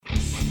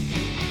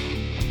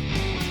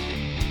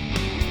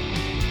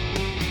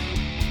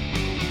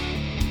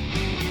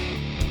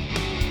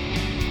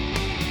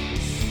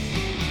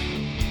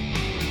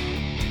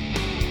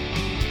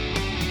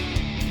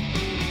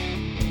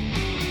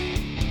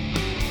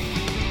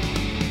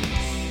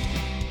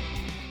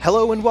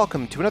Hello and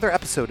welcome to another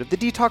episode of the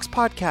Detox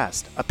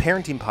Podcast, a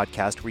parenting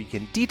podcast where you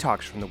can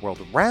detox from the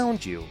world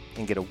around you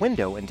and get a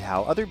window into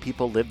how other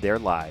people live their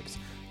lives.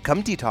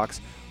 Come detox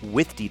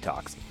with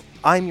Detox.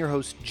 I'm your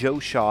host, Joe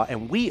Shaw,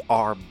 and we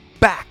are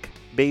back,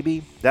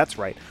 baby. That's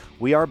right.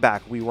 We are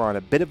back. We were on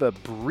a bit of a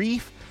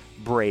brief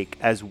break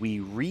as we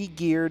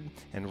re-geared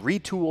and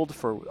retooled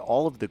for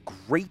all of the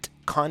great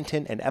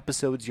content and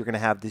episodes you're going to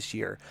have this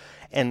year.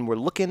 And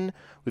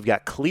we've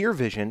got clear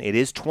vision. It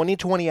is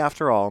 2020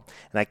 after all,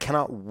 and I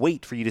cannot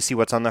wait for you to see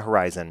what's on the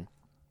horizon.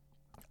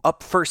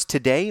 Up first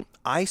today,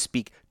 I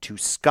speak to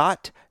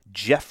Scott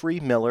Jeffrey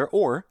Miller,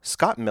 or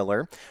Scott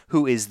Miller,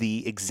 who is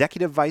the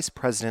Executive Vice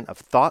President of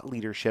Thought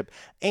Leadership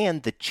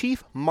and the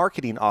Chief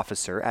Marketing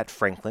Officer at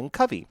Franklin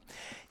Covey.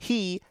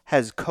 He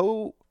has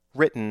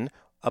co-written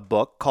a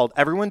book called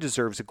Everyone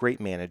Deserves a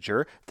Great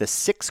Manager, The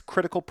 6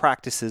 Critical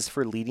Practices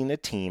for Leading a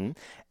Team,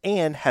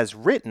 and has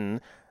written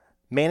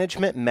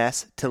Management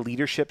Mess to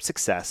Leadership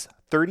Success,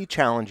 30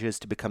 Challenges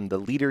to Become the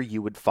Leader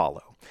You Would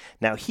Follow.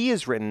 Now, he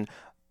has written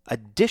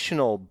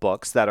additional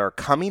books that are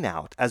coming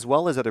out, as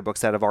well as other books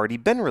that have already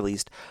been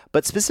released,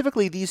 but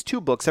specifically these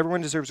two books,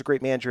 Everyone Deserves a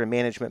Great Manager and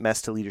Management Mess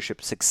to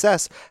Leadership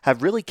Success,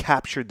 have really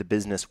captured the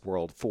business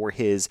world for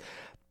his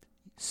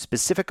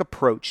specific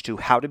approach to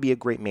how to be a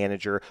great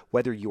manager,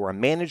 whether you're a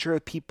manager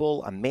of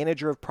people, a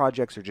manager of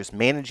projects, or just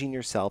managing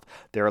yourself.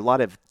 There are a lot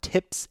of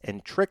tips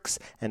and tricks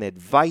and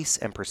advice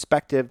and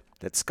perspective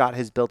that Scott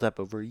has built up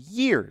over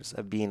years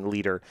of being a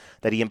leader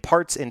that he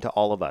imparts into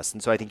all of us.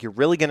 And so I think you're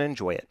really going to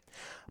enjoy it.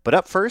 But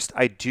up first,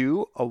 I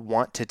do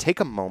want to take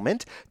a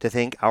moment to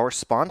thank our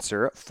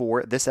sponsor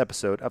for this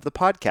episode of the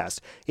podcast.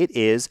 It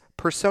is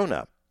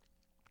Persona.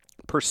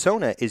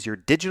 Persona is your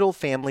digital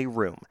family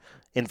room.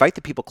 Invite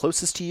the people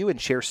closest to you and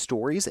share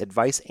stories,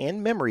 advice,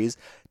 and memories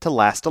to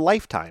last a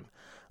lifetime.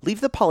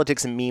 Leave the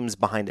politics and memes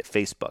behind at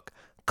Facebook.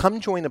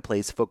 Come join a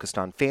place focused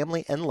on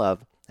family and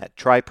love at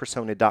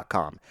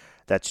trypersona.com.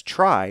 That's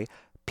try,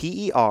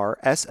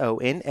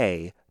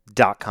 Persona.com.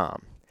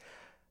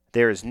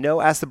 There is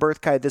no Ask the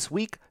Birth Guide this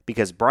week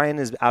because Brian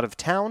is out of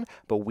town,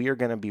 but we are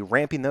going to be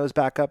ramping those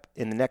back up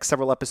in the next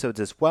several episodes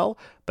as well.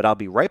 But I'll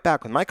be right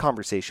back with my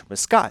conversation with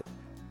Scott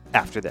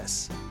after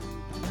this.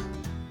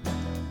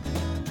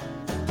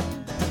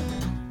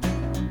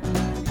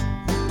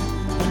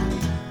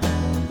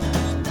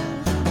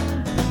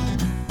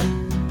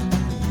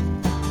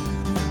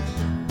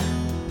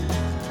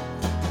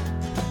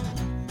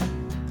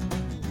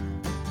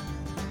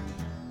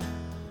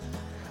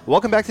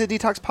 Welcome back to the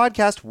Detox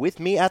Podcast. With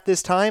me at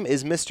this time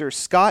is Mr.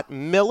 Scott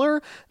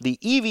Miller, the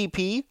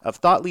EVP of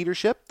Thought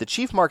Leadership, the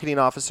Chief Marketing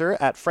Officer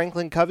at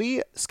Franklin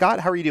Covey.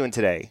 Scott, how are you doing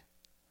today?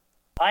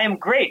 I am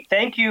great.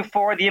 Thank you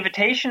for the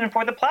invitation and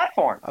for the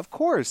platform. Of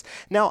course.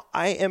 Now,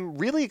 I am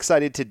really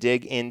excited to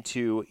dig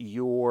into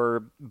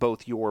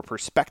both your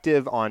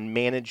perspective on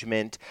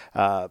management,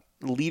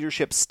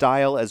 leadership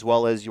style, as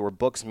well as your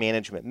book's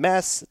Management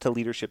Mess to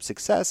Leadership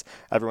Success.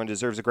 Everyone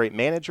Deserves a Great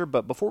Manager.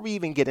 But before we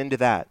even get into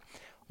that,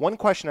 one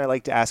question I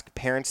like to ask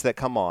parents that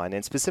come on,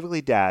 and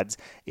specifically dads,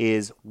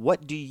 is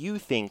what do you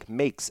think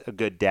makes a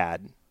good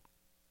dad?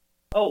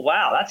 Oh,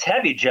 wow. That's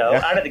heavy, Joe,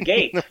 out of the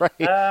gate. Right.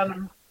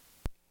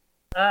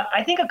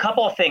 I think a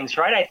couple of things,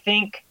 right? I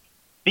think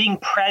being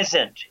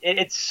present.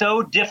 It's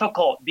so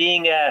difficult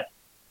being a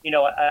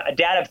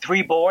dad of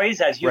 3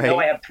 boys. As you know,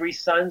 I have 3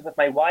 sons with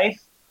my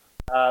wife,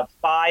 5,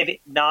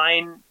 8,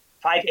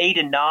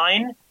 and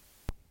 9.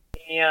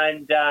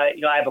 And,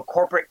 I have a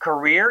corporate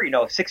career,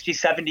 60,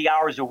 70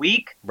 hours a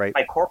week, right.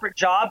 My corporate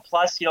job,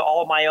 plus,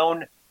 all of my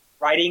own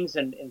writings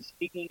and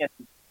speaking and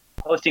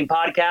hosting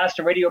podcasts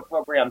and radio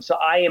programs. So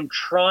I am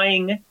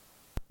trying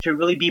to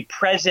really be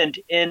present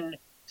in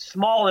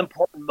small,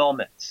 important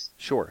moments.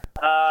 Sure.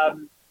 I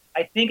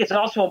think it's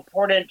also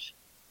important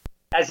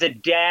as a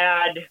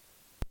dad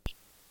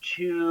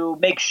to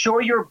make sure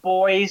your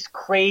boys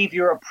crave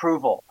your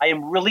approval. I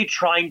am really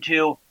trying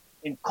to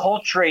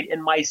inculcate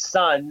in my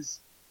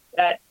sons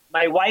that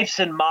my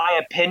wife's and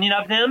my opinion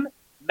of them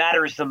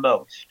matters the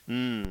most. I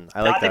like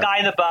not the that. guy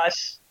in the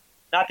bus,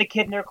 not the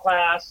kid in their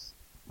class,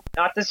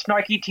 not the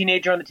snarky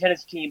teenager on the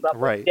tennis team, but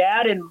what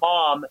dad and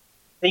mom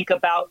think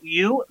about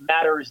you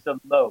matters the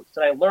most.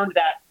 And I learned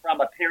that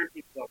from a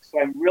parenting book. So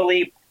I'm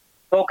really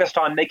focused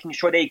on making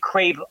sure they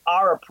crave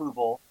our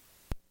approval,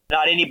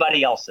 not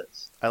anybody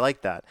else's. I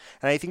like that.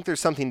 And I think there's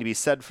something to be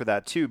said for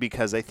that too,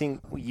 because I think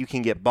you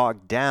can get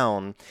bogged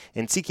down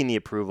in seeking the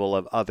approval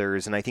of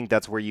others. And I think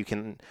that's where you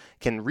can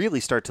really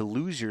start to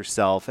lose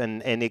yourself.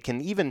 And it can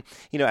even,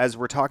 as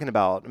we're talking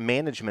about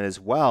management as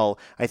well,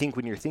 I think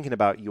when you're thinking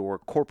about your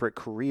corporate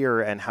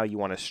career and how you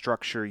want to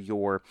structure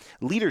your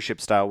leadership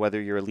style, whether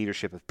you're a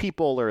leadership of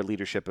people or a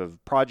leadership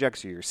of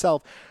projects or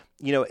yourself,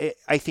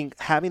 I think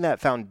having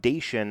that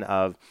foundation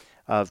of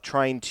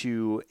trying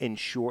to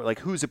ensure, like,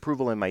 whose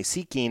approval am I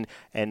seeking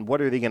and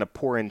what are they going to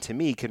pour into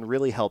me can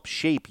really help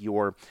shape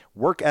your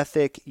work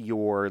ethic,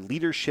 your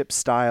leadership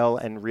style,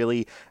 and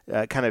really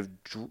kind of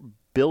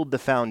build the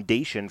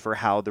foundation for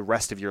how the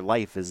rest of your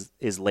life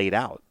is laid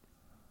out.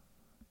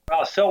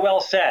 Oh, so well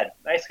said.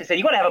 Nicely said.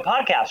 You want to have a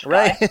podcast,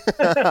 right?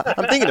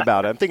 I'm thinking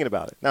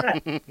about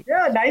it.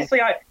 Yeah,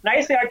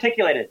 nicely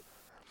articulated.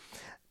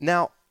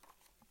 Now,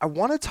 I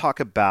want to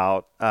talk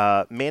about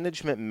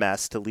management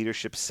mess to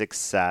leadership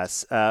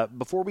success.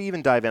 Before we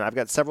even dive in, I've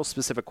got several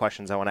specific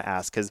questions I want to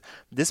ask because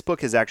this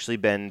book has actually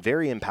been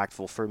very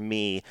impactful for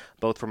me,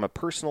 both from a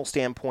personal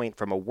standpoint,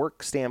 from a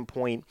work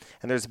standpoint,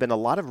 and there's been a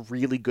lot of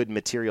really good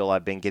material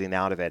I've been getting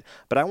out of it.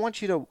 But I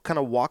want you to kind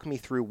of walk me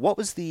through what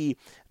was the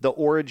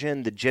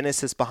origin, the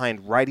genesis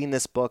behind writing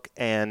this book,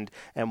 and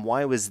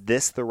why was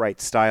this the right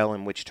style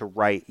in which to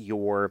write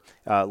your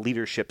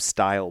leadership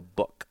style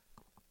book?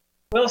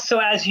 Well, so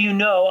as you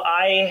know,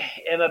 I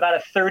am about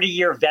a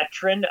 30-year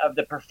veteran of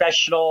the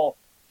professional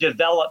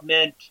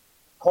development,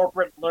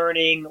 corporate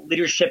learning,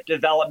 leadership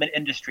development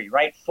industry,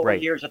 right? 4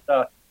 years at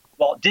the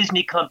Walt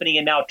Disney Company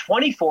and now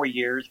 24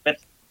 years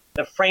with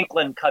the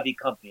Franklin Covey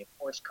Company, of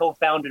course,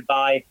 co-founded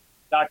by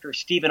Dr.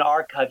 Stephen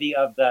R. Covey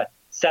of the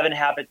 7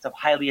 Habits of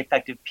Highly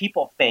Effective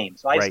People fame.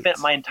 So I spent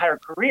my entire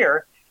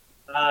career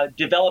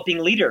developing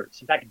leaders,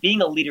 in fact,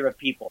 being a leader of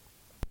people.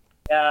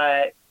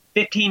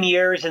 15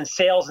 years in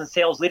sales and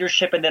sales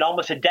leadership, and then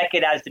almost a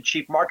decade as the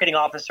chief marketing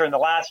officer, and the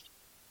last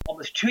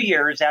almost 2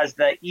 years as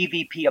the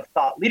EVP of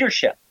thought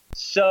leadership.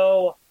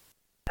 So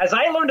as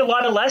I learned a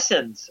lot of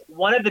lessons,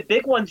 one of the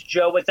big ones,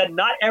 Joe, was that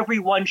not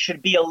everyone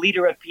should be a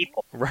leader of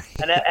people. Right.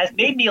 And that has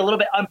made me a little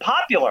bit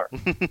unpopular,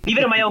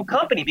 even in my own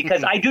company,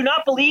 because I do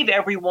not believe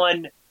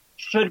everyone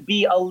should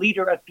be a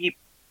leader of people.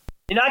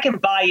 You know, I can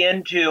buy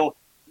into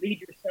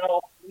lead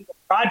yourself, lead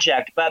a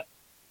project, but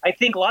I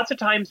think lots of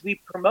times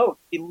we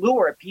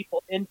lure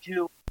people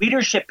into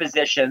leadership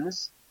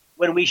positions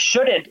when we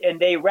shouldn't, and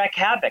they wreak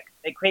havoc.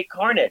 They create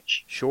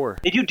carnage. Sure.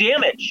 They do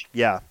damage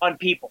on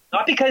people,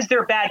 not because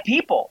they're bad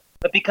people,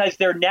 but because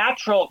their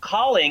natural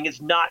calling is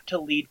not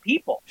to lead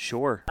people.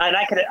 Sure. And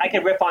I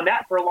could riff on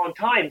that for a long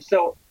time.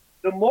 So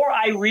the more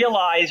I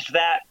realized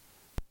that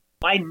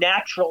my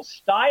natural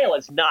style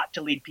is not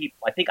to lead people,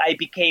 I think I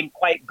became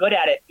quite good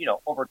at it,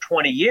 over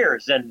 20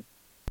 years and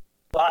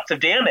lots of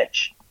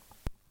damage.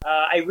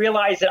 I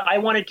realized that I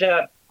wanted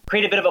to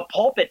create a bit of a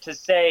pulpit to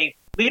say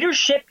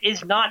leadership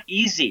is not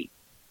easy.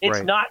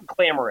 It's not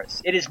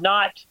glamorous. It is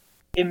not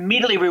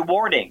immediately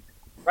rewarding,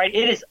 right?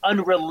 It is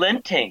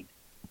unrelenting.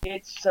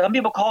 Some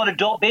people call it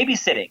adult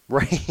babysitting.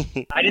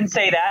 Right. I didn't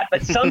say that,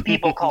 but some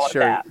people call it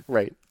that.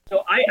 Right.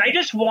 So I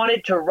just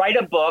wanted to write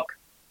a book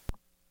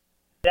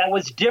that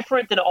was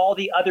different than all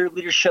the other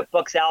leadership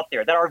books out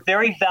there that are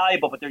very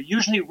valuable, but they're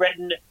usually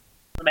written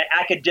from an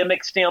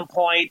academic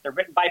standpoint. They're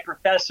written by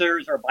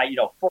professors or by,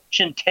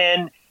 Fortune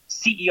 10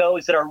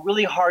 CEOs that are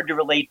really hard to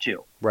relate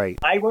to. Right.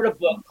 I wrote a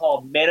book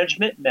called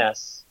Management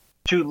Mess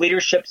to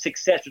Leadership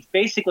Success, which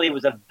basically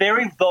was a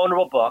very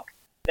vulnerable book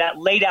that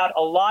laid out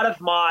a lot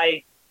of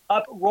my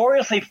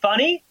uproariously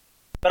funny,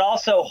 but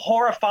also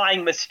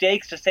horrifying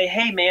mistakes to say,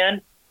 hey,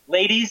 man,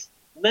 ladies,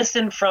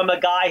 listen from a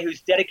guy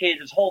who's dedicated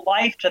his whole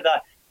life to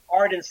the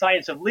art and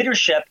science of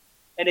leadership.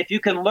 And if you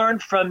can learn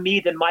from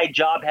me, then my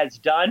job has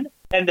done.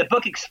 And the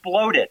book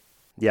exploded.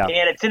 Yeah.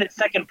 And it's in its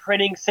second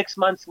printing 6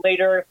 months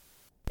later.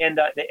 And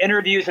the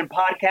interviews and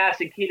podcasts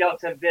and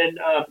keynotes have been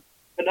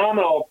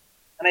phenomenal.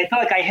 And I feel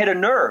like I hit a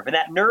nerve. And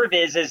that nerve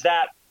is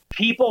that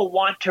people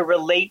want to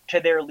relate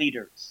to their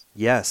leaders.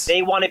 Yes.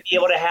 They want to be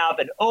able to have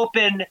an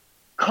open,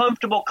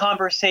 comfortable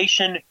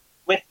conversation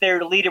with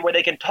their leader where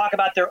they can talk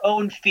about their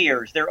own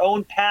fears, their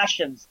own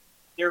passions,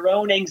 their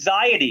own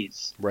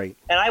anxieties. Right.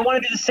 And I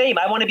want to do the same.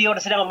 I want to be able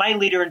to sit down with my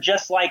leader and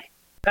just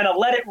kind of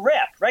let it rip,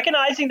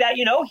 recognizing that,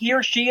 he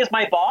or she is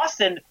my boss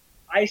and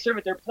I serve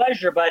at their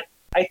pleasure. But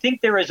I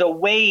think there is a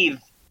wave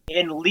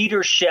in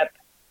leadership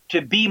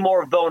to be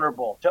more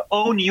vulnerable, to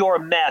own your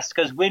mess.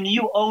 Because when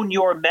you own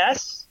your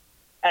mess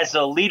as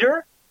a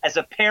leader, as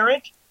a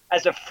parent,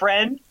 as a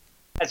friend,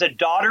 as a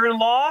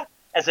daughter-in-law,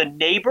 as a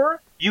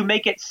neighbor, you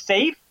make it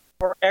safe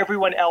for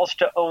everyone else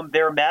to own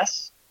their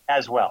mess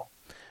as well.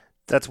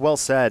 That's well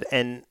said.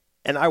 And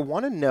I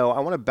want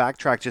to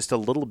backtrack just a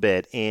little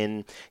bit.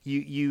 And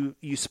you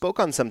spoke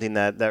on something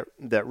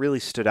that really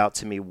stood out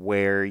to me,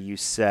 where you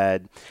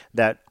said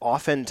that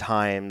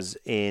oftentimes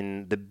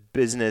in the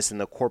business and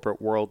the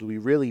corporate world, we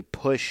really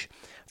push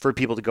for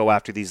people to go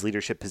after these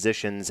leadership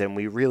positions, and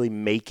we really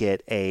make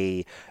it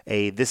a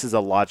this is a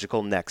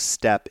logical next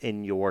step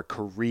in your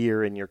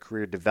career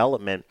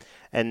development.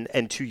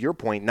 And to your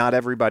point, not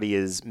everybody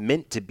is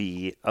meant to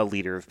be a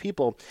leader of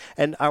people.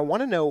 And I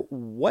want to know,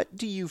 what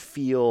do you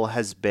feel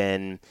has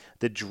been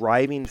the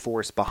driving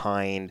force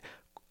behind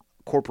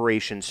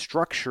corporations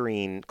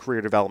structuring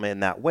career development in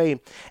that way?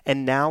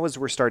 And now, as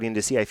we're starting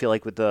to see, I feel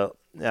like with the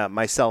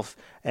myself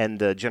and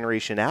the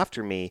generation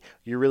after me,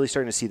 you're really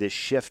starting to see this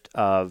shift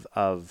of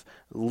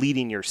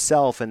leading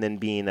yourself and then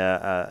being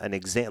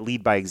an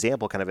lead by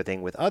example kind of a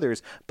thing with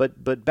others.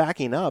 But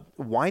backing up,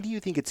 why do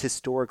you think it's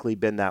historically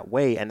been that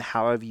way, and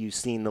how have you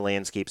seen the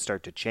landscape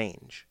start to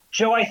change?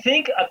 Joe, I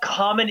think a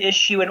common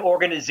issue in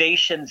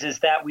organizations is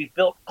that we've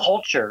built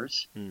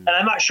cultures, and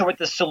I'm not sure what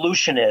the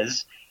solution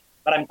is,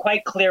 but I'm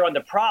quite clear on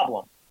the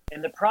problem.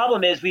 And the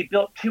problem is we've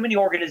built too many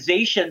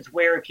organizations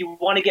where if you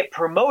want to get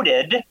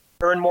promoted,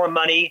 earn more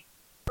money,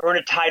 earn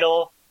a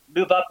title,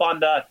 move up on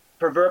the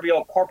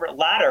proverbial corporate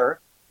ladder,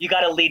 you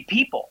got to lead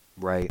people.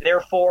 Right.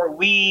 Therefore,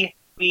 we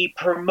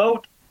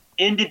promote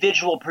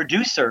individual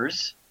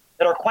producers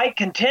that are quite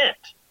content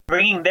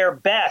bringing their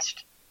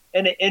best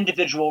in an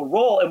individual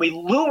role, and we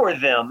lure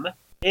them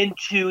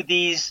into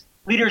these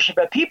leadership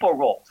of people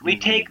roles. We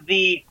take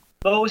the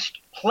most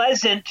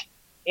pleasant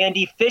and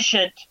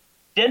efficient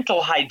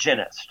dental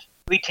hygienist.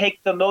 We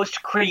take the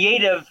most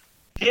creative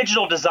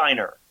digital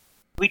designer.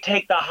 We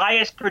take the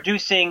highest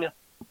producing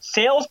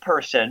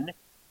salesperson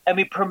and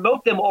we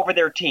promote them over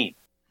their team.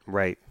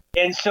 Right.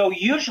 And so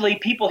usually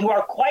people who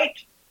are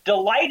quite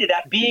delighted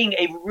at being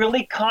a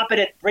really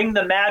competent, bring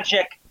the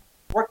magic,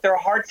 work their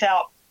hearts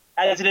out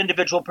as an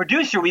individual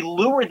producer, we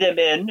lure them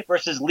in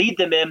versus lead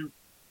them in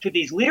to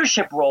these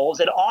leadership roles,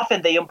 and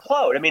often they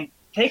implode. I mean,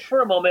 take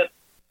for a moment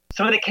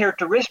some of the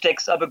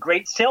characteristics of a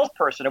great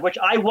salesperson, of which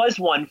I was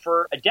one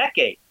for a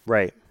decade.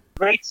 Right.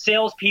 Great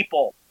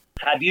salespeople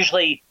have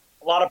usually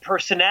a lot of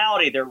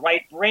personality. They're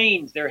right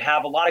brains. They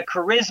have a lot of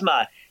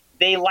charisma.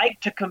 They like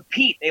to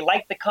compete. They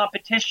like the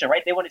competition,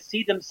 right? They want to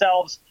see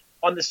themselves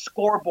on the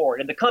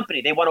scoreboard in the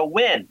company. They want to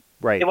win.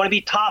 Right. They want to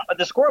be top of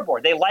the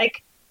scoreboard. They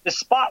like the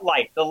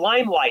spotlight, the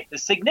limelight, the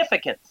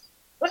significance.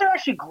 Those are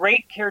actually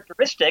great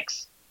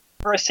characteristics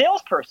for a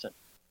salesperson.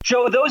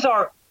 Joe, those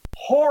are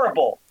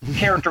horrible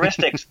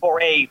characteristics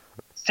for a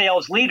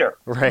sales leader.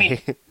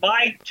 Right. I mean,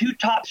 my two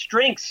top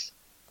strengths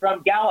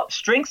from Gallup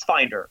Strengths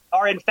Finder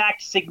are in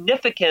fact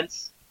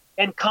significance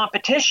and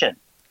competition.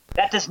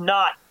 That does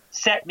not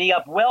set me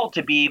up well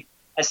to be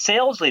a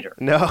sales leader.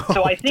 No.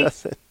 So I think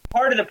doesn't.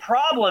 part of the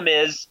problem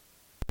is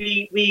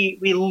we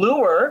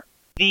lure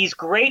these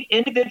great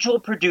individual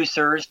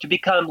producers to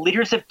become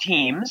leaders of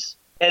teams,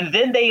 and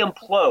then they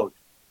implode.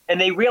 And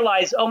they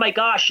realize, oh my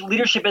gosh,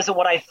 leadership isn't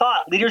what I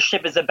thought.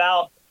 Leadership is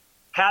about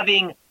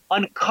having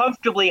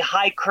uncomfortably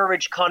high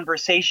courage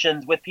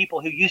conversations with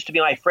people who used to be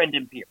my friend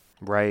and peer.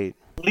 Right.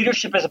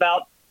 Leadership is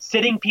about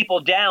sitting people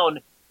down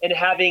and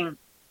having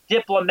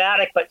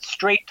diplomatic but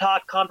straight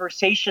talk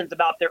conversations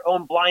about their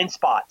own blind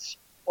spots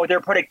or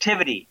their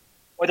productivity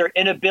or their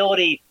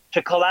inability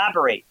to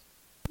collaborate.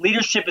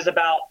 Leadership is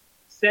about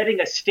setting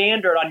a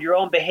standard on your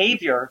own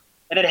behavior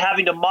and then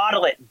having to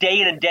model it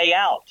day in and day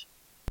out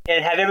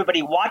and have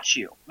everybody watch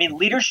you. I mean,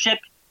 leadership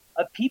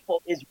of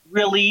people is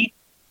really,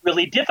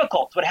 really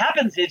difficult. So what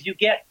happens is you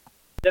get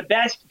the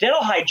best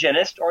dental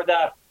hygienist or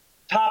the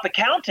top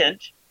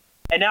accountant,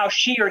 and now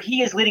she or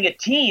he is leading a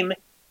team,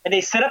 and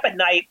they sit up at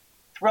night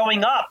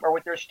throwing up or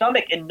with their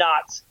stomach in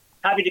knots,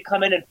 having to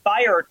come in and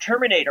fire or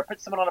terminate or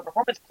put someone on a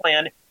performance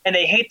plan, and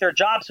they hate their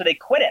job, so they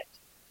quit it.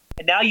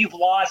 And now you've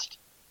lost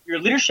your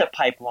leadership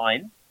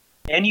pipeline,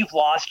 and you've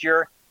lost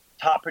your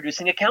top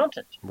producing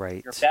accountant,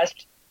 right, your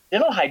best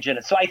dental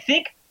hygienist. So I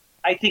think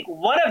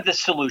one of the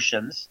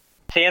solutions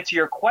to answer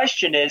your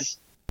question is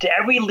to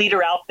every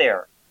leader out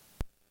there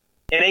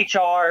in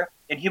HR,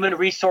 in human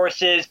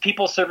resources,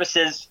 people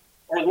services,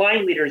 or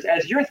line leaders,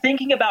 as you're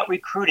thinking about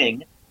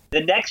recruiting the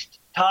next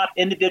top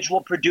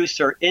individual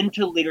producer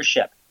into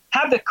leadership,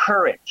 have the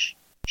courage,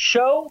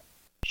 show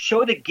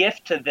the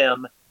gift to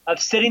them of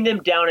sitting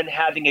them down and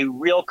having a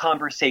real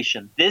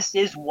conversation. This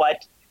is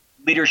what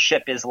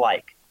leadership is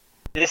like.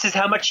 This is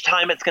how much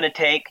time it's going to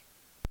take.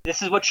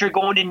 This is what you're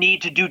going to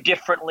need to do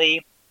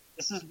differently.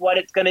 This is what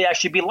it's going to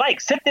actually be like.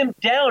 Sit them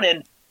down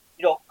and,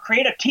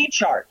 create a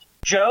T-chart.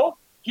 Joe,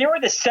 here are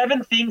the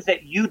 7 things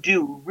that you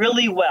do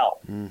really well.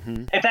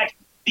 Mm-hmm. In fact,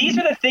 these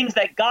are the things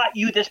that got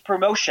you this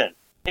promotion.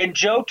 And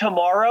Joe,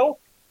 tomorrow,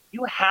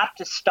 you have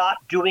to stop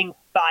doing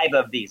 5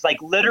 of these. Like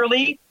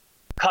literally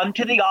come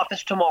to the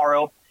office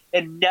tomorrow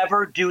and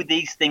never do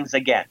these things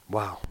again.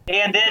 Wow.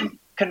 And then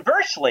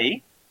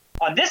conversely,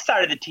 on this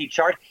side of the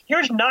T-chart,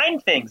 here's 9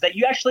 things that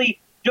you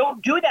actually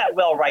don't do that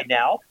well right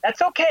now.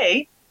 That's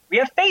okay. We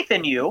have faith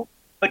in you,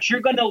 but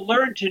you're going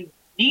to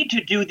need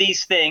to do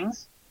these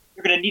things.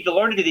 You're going to need to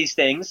learn to do these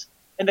things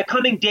in the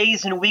coming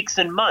days and weeks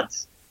and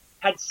months.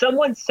 Had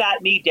someone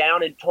sat me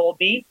down and told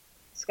me,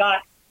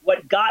 Scott,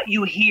 what got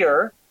you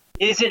here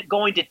isn't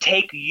going to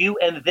take you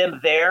and them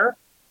there,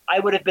 I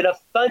would have been a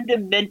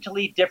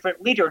fundamentally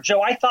different leader.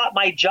 Joe, I thought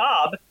my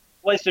job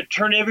was to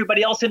turn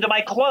everybody else into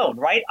my clone,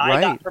 right?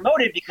 I got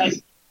promoted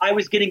because I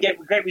was getting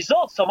great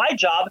results. So my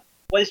job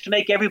was to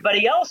make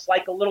everybody else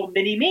like a little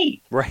mini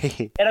me.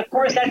 Right. And of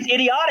course, that's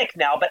idiotic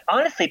now. But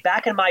honestly,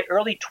 back in my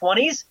early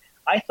 20s,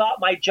 I thought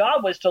my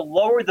job was to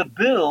lower the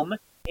boom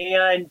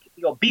and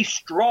be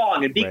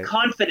strong and be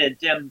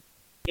confident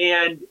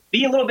and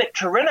be a little bit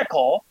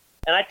tyrannical.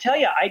 And I tell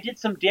you, I did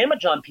some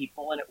damage on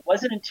people. And it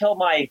wasn't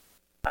until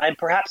I'm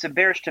perhaps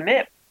embarrassed to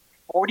admit,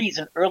 40s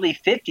and early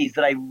 50s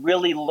that I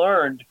really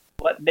learned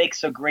what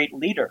makes a great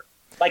leader.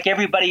 Like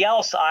everybody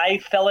else, I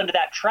fell into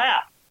that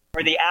trap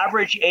where the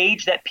average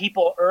age that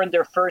people earn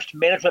their first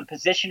management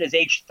position is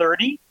age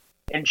 30.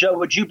 And Joe,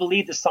 would you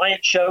believe the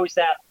science shows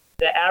that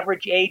the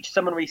average age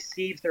someone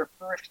receives their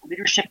first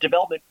leadership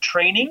development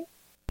training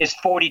is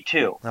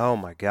 42? Oh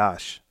my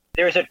gosh.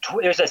 there's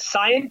a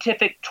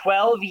scientific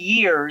 12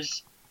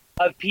 years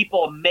of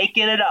people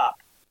making it up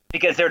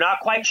because they're not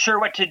quite sure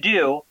what to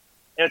do.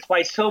 And it's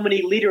why so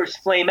many leaders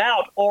flame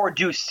out or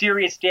do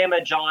serious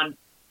damage on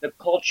the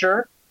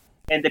culture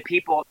and the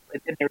people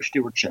in their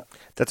stewardship.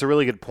 That's a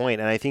really good point.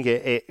 And I think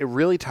it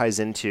really ties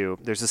into,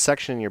 there's a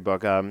section in your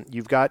book.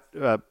 You've got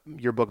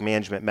your book,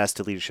 Management Mess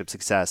to Leadership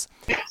Success.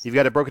 You've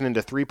got it broken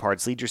into 3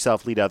 parts: lead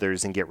yourself, lead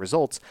others, and get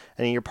results.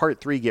 And in your part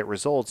 3, get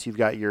results, you've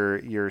got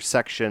your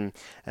section,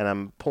 and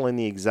I'm pulling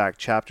the exact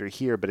chapter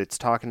here, but it's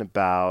talking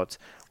about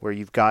where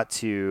you've got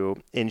to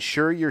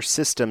ensure your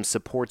system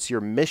supports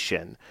your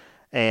mission.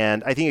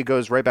 And I think it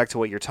goes right back to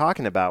what you're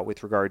talking about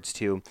with regards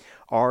to,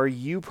 are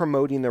you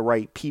promoting the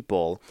right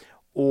people,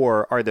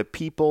 or are the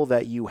people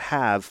that you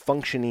have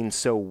functioning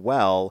so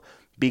well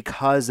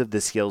because of the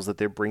skills that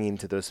they're bringing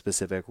to those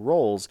specific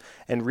roles?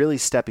 And really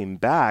stepping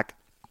back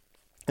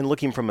and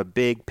looking from a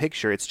big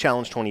picture. It's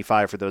challenge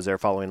 25 for those that are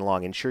following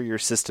along. Ensure your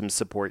systems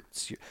support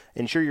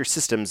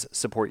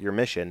your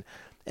mission,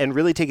 and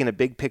really taking a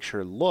big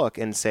picture look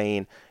and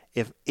saying,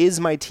 is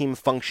my team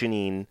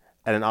functioning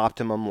at an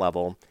optimum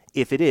level?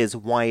 If it is,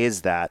 why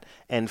is that?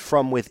 And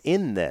from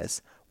within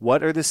this,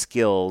 what are the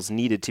skills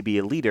needed to be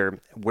a leader?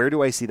 Where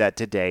do I see that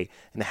today?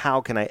 And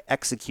how can I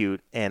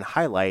execute and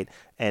highlight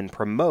and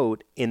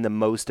promote in the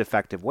most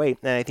effective way?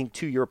 And I think,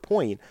 to your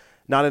point,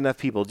 not enough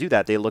people do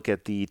that. They look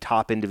at the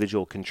top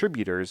individual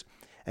contributors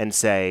and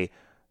say,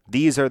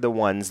 these are the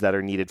ones that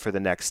are needed for the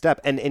next step.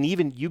 And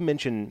even you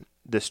mentioned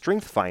the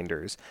Strength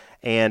Finders.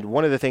 And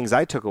one of the things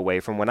I took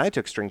away from when I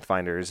took Strength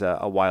Finders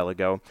a while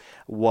ago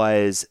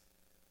was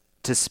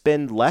to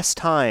spend less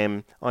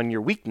time on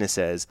your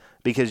weaknesses,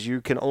 because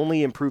you can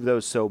only improve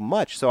those so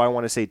much. So I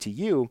want to say to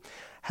you,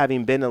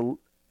 having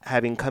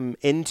come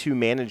into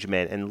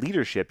management and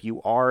leadership,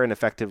 you are an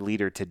effective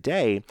leader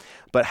today,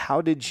 but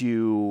how did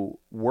you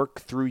work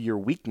through your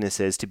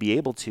weaknesses to be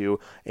able to,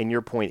 in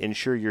your point,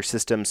 ensure your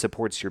system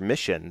supports your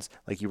missions,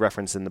 like you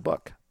referenced in the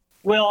book?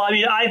 Well, I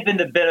mean, I've been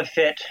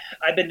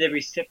the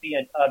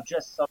recipient of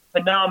just some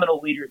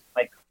phenomenal leaders,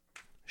 like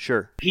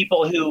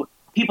people who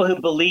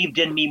believed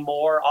in me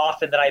more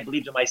often than I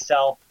believed in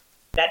myself,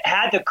 that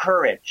had the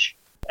courage,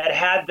 that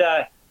had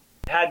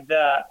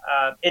the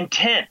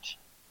intent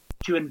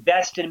to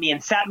invest in me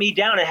and sat me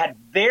down and had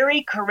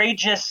very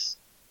courageous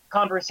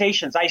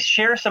conversations. I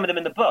share some of them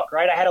in the book,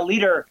 right? I had a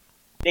leader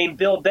named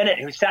Bill Bennett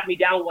who sat me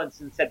down once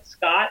and said,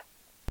 "Scott,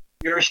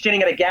 you're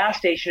standing at a gas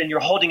station and you're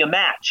holding a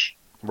match."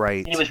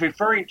 Right. And he was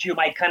referring to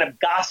my kind of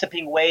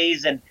gossiping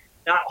ways and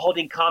not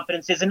holding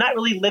confidences and not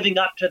really living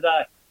up to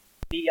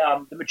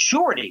the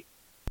maturity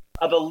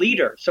of a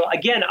leader. So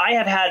again, I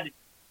have had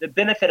the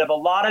benefit of a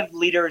lot of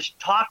leaders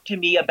talk to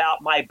me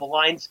about my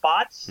blind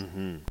spots,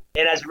 and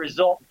as a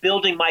result,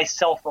 building my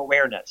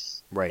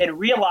self-awareness, and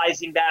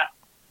realizing that,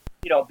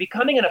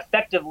 becoming an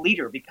effective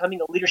leader,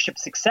 becoming a leadership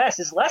success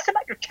is less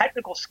about your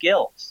technical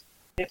skills.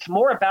 It's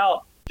more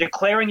about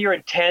declaring your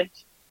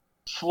intent,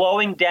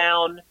 slowing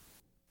down,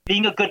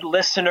 being a good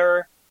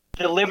listener,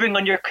 delivering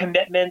on your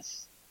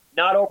commitments,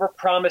 not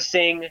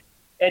overpromising,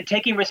 and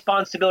taking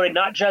responsibility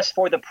not just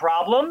for the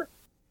problem,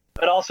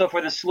 but also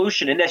for the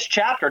solution. In this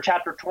chapter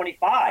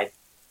 25,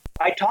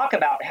 I talk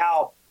about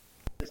how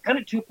there's kind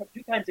of two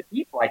kinds of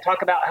people. I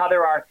talk about how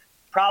there are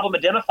problem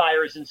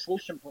identifiers and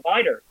solution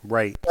providers.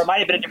 Right. Or it might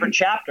have been a different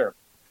chapter,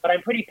 but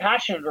I'm pretty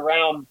passionate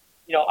around,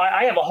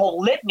 I have a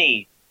whole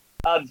litany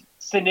of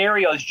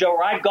scenarios, Joe,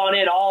 where I've gone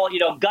in all,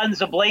 guns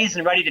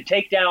ablazing, ready to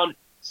take down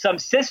some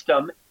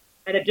system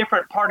in a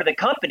different part of the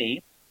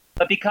company.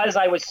 But because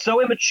I was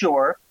so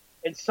immature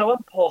and so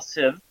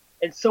impulsive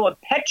and so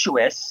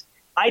impetuous,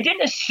 I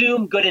didn't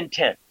assume good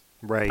intent.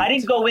 Right. I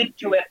didn't go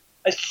into it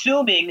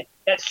assuming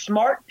that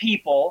smart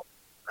people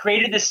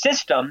created the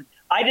system.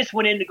 I just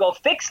went in to go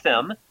fix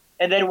them.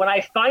 And then when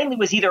I finally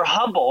was either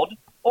humbled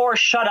or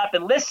shut up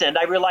and listened,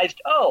 I realized,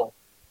 oh,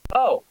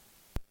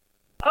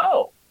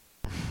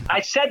 I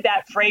said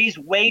that phrase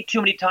way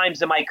too many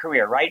times in my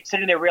career, right?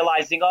 Sitting there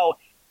realizing,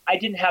 I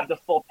didn't have the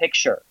full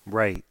picture.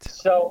 Right.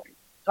 So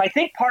I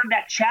think part of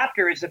that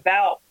chapter is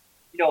about,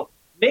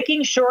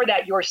 making sure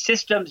that your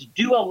systems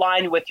do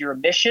align with your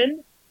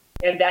mission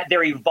and that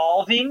they're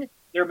evolving,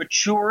 they're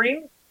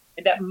maturing,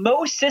 and that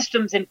most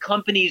systems in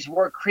companies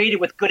were created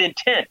with good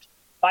intent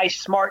by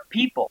smart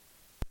people,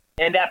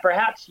 and that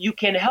perhaps you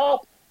can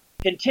help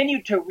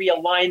continue to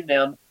realign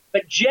them.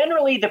 But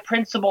generally the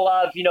principle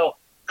of,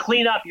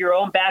 clean up your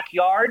own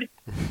backyard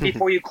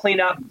before you clean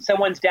up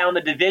someone's down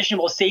the division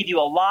will save you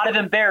a lot of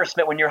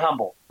embarrassment when you're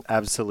humble.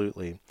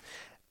 Absolutely.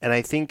 And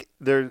I think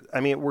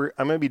I'm going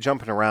to be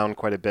jumping around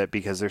quite a bit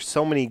because there's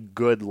so many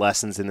good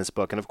lessons in this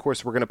book. And of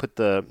course, we're going to put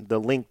the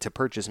link to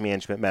purchase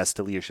Management Mess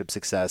to Leadership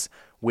Success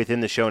within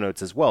the show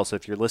notes as well. So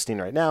if you're listening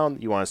right now,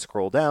 you want to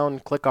scroll down,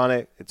 click on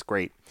it. It's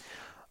great.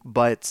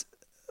 But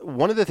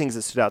one of the things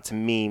that stood out to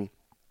me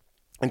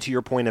And to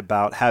your point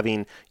about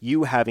having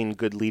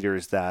good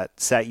leaders that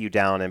sat you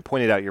down and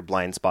pointed out your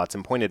blind spots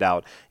and pointed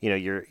out,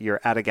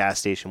 you're at a gas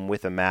station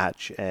with a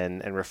match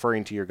and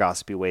referring to your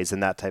gossipy ways in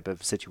that type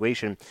of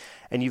situation.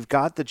 And you've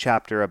got the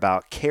chapter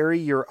about carry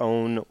your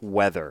own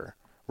weather,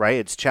 right?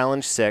 It's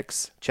chapter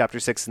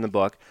 6 in the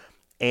book.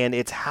 And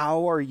it's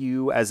how are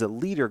you as a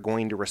leader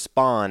going to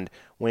respond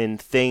when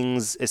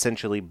things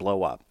essentially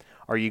blow up?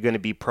 Are you going to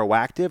be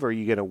proactive? Are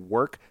you going to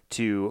work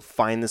to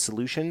find the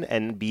solution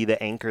and be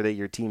the anchor that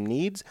your team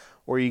needs?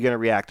 Or are you going to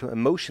react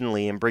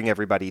emotionally and bring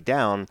everybody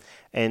down?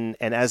 And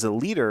as a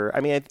leader,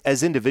 I mean,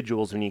 as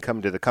individuals, when you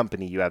come to the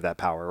company, you have that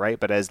power, right?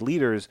 But as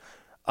leaders,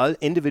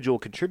 individual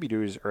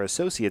contributors or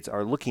associates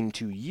are looking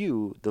to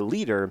you, the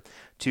leader,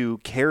 to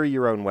carry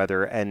your own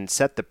weather and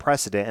set the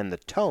precedent and the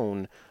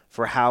tone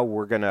for how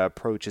we're going to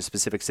approach a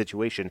specific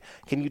situation.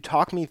 Can you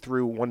talk me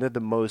through one of the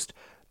most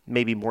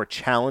maybe more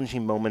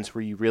challenging moments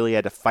where you really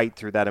had to fight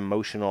through that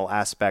emotional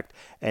aspect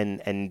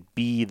and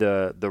be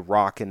the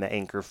rock and the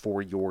anchor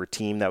for your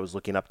team that was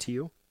looking up to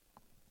you?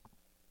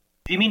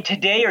 Do you mean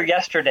today or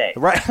yesterday?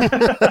 Right.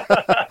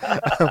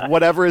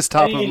 Whatever is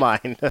top of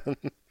mind.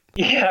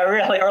 Yeah,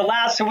 really. Or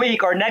last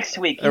week or next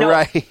week.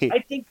 Right. I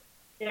think,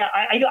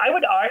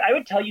 I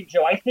would tell you,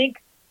 Joe, I think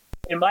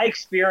in my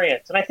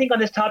experience, and I think on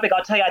this topic,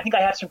 I'll tell you, I think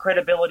I have some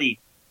credibility.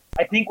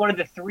 I think one of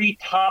the 3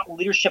 top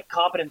leadership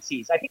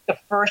competencies, I think the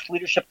first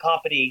leadership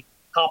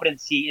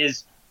competency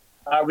is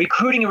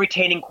recruiting and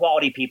retaining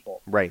quality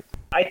people. Right.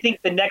 I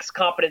think the next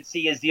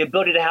competency is the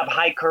ability to have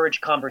high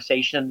courage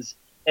conversations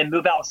and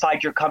move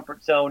outside your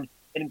comfort zone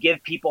and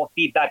give people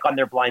feedback on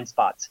their blind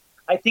spots.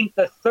 I think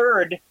the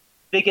third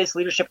biggest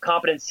leadership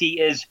competency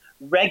is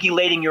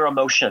regulating your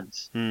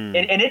emotions. And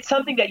it's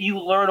something that you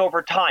learn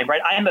over time,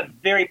 right? I am a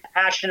very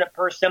passionate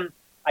person.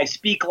 I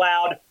speak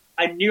loud.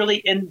 I'm nearly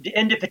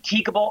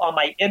indefatigable on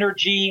my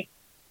energy,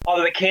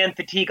 although it can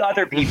fatigue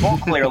other people,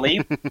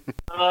 clearly.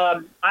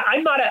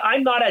 I'm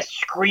not a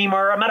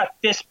screamer. I'm not a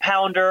fist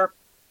pounder.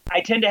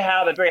 I tend to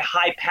have a very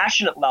high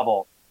passionate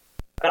level.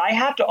 But I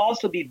have to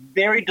also be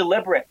very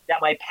deliberate that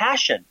my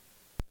passion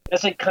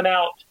doesn't come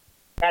out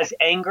as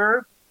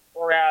anger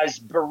or as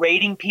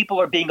berating people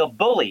or being a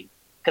bully,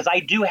 because I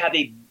do have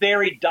a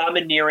very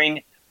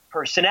domineering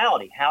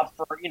personality, have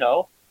for,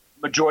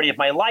 majority of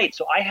my life.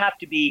 So I have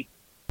to be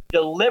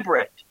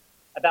deliberate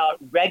about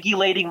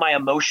regulating my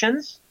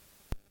emotions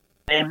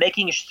and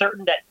making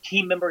certain that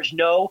team members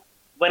know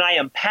when I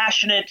am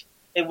passionate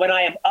and when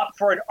I am up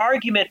for an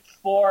argument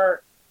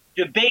for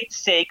debate's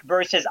sake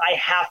versus I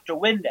have to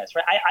win this,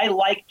 right? I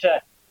like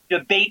to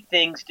debate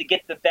things to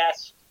get the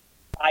best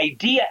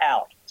idea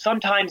out.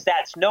 Sometimes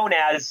that's known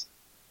as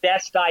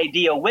best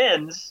idea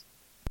wins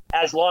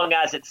as long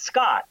as it's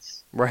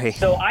Scott's. Right.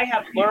 So I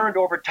have learned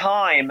over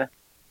time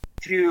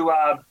to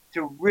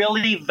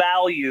really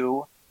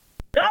value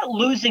not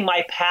losing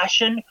my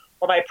passion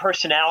or my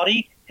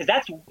personality,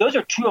 because those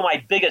are 2 of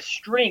my biggest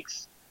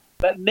strengths,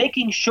 but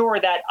making sure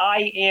that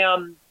I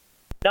am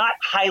not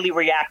highly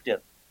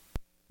reactive,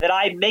 that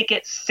I make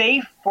it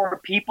safe for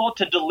people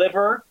to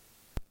deliver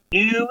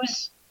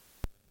news,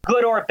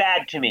 good or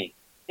bad, to me.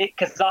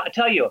 Because I'll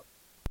tell you,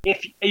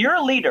 if you're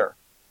a leader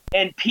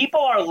and people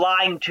are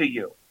lying to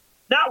you,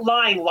 not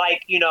lying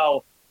like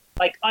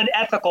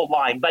unethical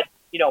lying, but,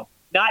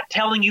 not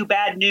telling you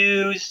bad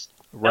news,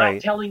 right,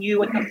 not telling you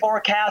what the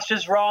forecast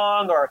is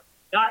wrong, or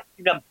not,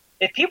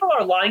 if people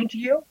are lying to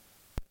you,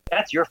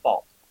 that's your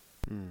fault.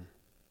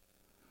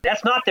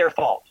 That's not their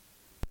fault.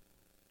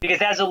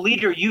 Because as a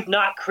leader, you've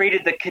not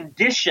created the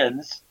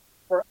conditions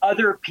for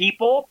other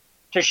people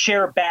to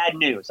share bad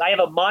news. I have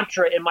a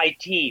mantra in my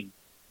team.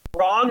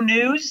 Wrong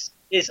news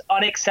is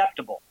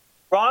unacceptable.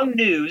 Wrong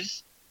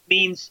news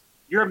means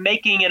you're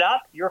making it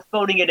up, you're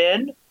phoning it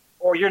in,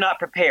 or you're not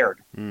prepared.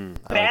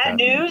 Bad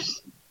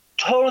news,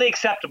 totally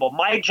acceptable.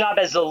 My job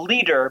as a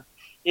leader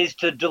is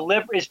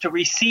to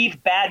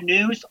receive bad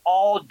news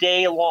all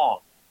day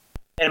long.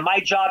 And my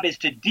job is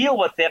to deal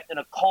with it in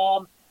a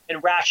calm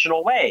and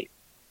rational way.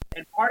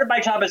 And part of my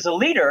job as a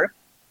leader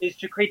is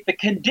to create the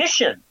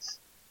conditions,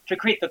 to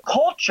create the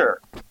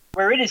culture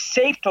where it is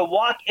safe to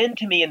walk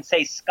into me and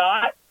say,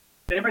 Scott,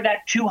 remember that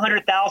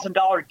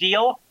 $200,000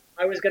 deal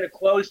I was going to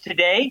close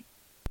today?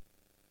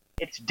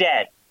 It's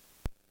dead.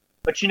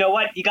 But you know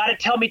what? You got to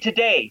tell me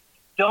today.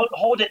 Don't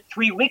hold it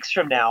 3 weeks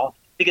from now,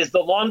 because the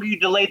longer you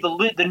delay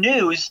the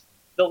news,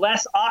 the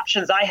less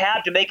options I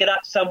have to make it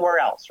up somewhere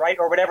else, right?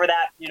 Or whatever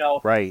that,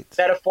 right,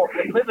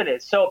 metaphorical equivalent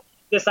is. So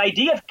this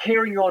idea of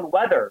carrying your own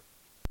weather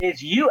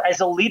is, you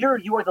as a leader,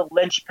 you are the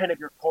linchpin of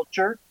your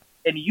culture,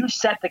 and you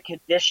set the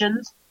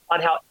conditions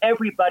on how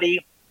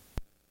everybody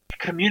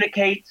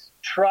communicates,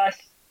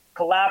 trusts,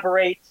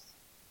 collaborates.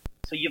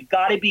 So you've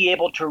got to be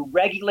able to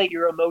regulate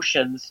your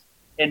emotions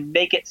and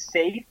make it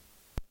safe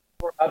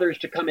for others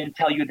to come and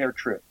tell you their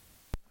truth.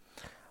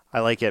 I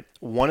like it.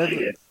 One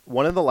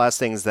of the last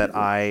things that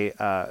I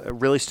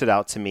really stood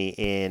out to me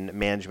in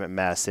Management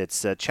Mess,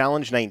 it's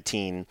Challenge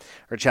 19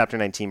 or Chapter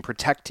 19,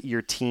 Protect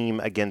Your Team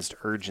Against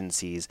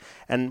Urgencies.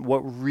 And what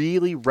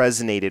really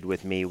resonated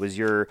with me was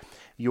your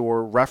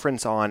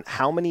reference on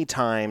how many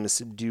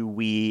times do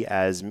we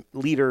as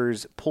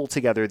leaders pull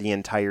together the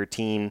entire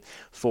team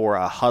for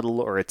a huddle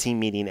or a team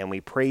meeting and we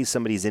praise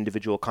somebody's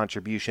individual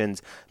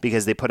contributions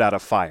because they put out a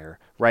fire,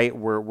 right?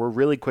 We're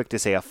really quick to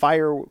say a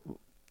fire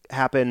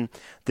happened,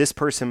 this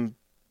person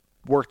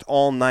worked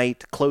all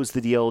night, closed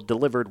the deal,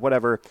 delivered,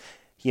 whatever.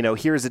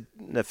 Here's a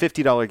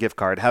 $50 gift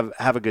card.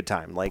 Have a good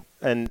time.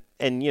 And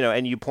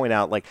you point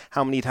out,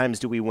 how many times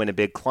do we win a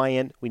big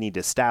client? We need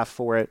to staff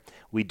for it.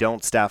 We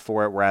don't staff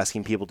for it. We're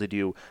asking people to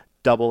do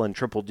double and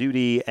triple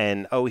duty.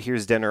 And,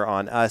 here's dinner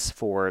on us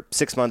for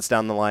 6 months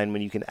down the line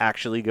when you can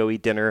actually go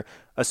eat dinner,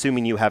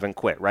 assuming you haven't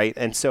quit, right?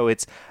 And so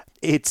it's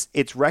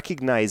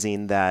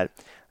recognizing that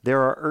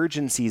there are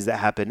urgencies that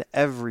happen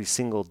every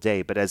single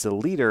day, but as a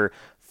leader,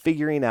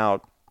 figuring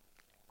out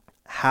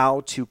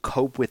how to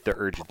cope with the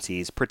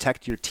urgencies,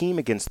 protect your team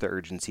against the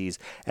urgencies,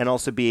 and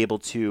also be able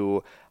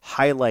to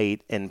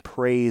highlight and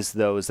praise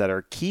those that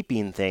are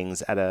keeping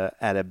things at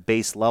a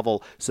base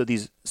level. So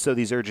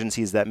these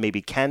urgencies that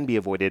maybe can be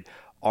avoided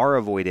are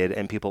avoided,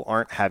 and people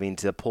aren't having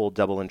to pull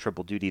double and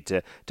triple duty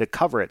to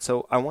cover it.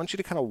 So I want you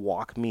to kind of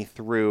walk me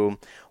through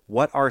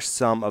what are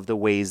some of the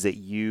ways that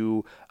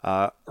you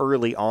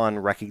early on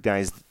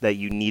recognized that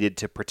you needed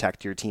to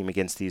protect your team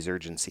against these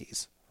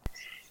urgencies.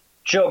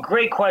 Joe,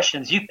 great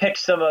questions. You picked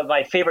some of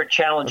my favorite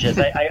challenges.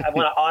 I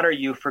want to honor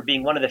you for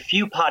being one of the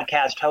few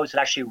podcast hosts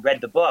that actually read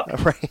the book.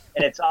 Right.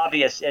 And it's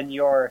obvious in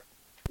your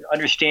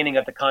understanding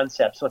of the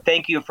concept. So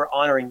thank you for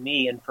honoring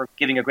me and for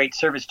giving a great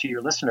service to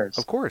your listeners.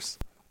 Of course.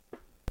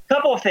 A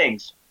couple of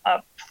things.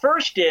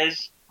 First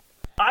is,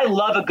 I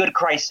love a good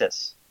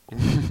crisis.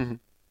 And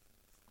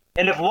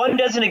if one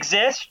doesn't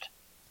exist,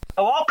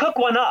 I'll cook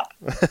one up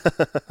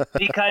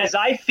because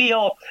I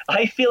feel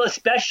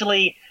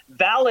especially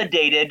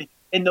validated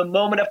in the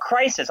moment of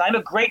crisis. I'm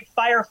a great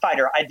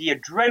firefighter. The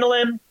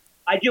adrenaline.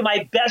 I do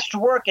my best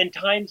work in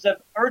times of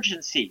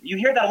urgency. You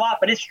hear that a lot,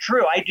 but it's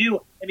true. I do.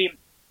 I mean,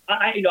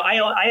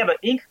 I have an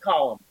ink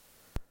column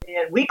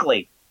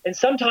weekly, and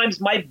sometimes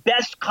my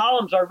best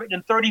columns are written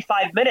in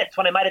 35 minutes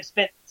when I might have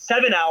spent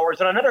 7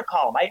 hours on another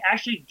column. I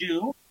actually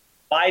do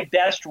my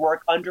best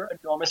work under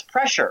enormous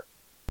pressure.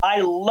 I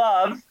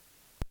love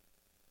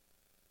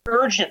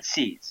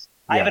urgencies.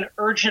 Yeah. I have an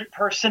urgent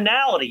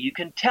personality. You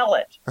can tell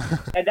it.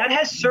 And that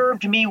has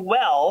served me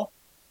well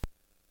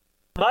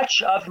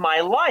much of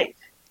my life.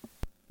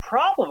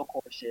 Problem, of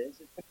course, is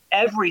that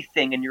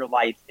everything in your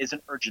life is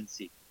an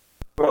urgency.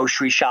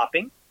 Grocery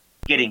shopping,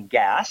 getting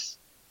gas,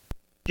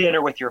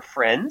 dinner with your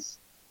friends,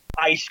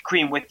 ice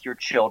cream with your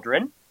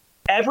children.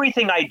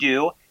 Everything I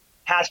do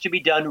has to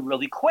be done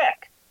really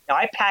quick. Now,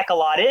 I pack a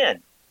lot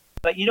in,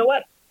 but you know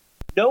what?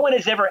 No one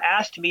has ever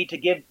asked me to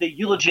give the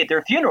eulogy at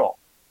their funeral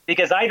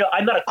because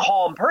I'm not a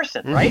calm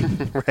person, right?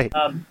 Right.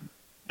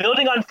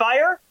 Building on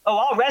fire? Oh,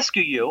 I'll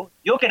rescue you.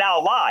 You'll get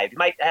out alive. You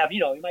might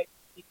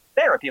need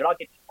therapy, but I'll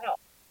get you out.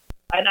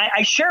 And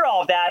I share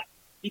all of that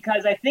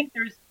because I think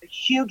there's a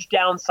huge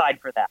downside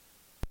for that.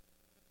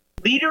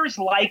 Leaders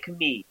like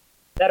me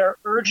that are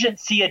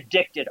urgency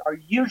addicted are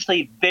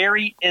usually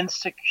very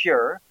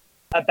insecure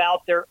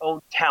about their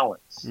own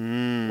talents.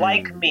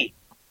 Like me,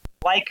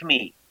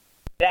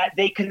 that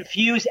they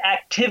confuse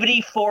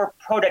activity for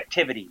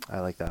productivity. I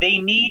like that. They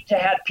need to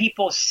have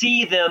people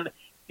see them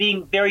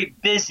being very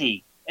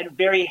busy and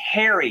very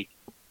harried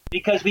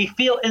because we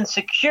feel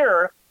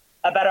insecure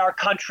about our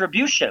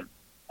contribution,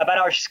 about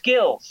our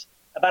skills,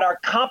 about our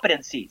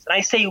competencies. And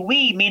I say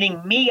we,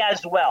 meaning me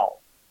as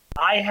well.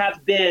 I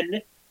have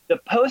been the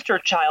poster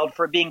child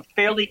for being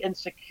fairly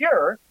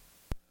insecure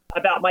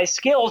about my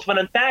skills when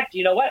in fact,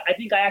 you know what? I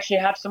think I actually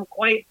have some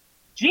quite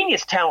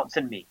genius talents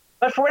in me.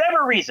 But for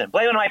whatever reason,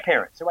 blame it on my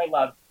parents, who I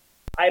love,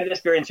 I am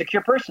this very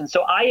insecure person.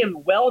 So I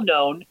am well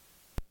known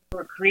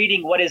for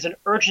creating what is an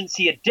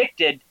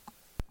urgency-addicted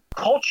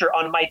culture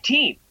on my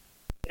team.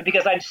 And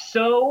because I'm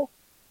so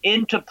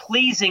into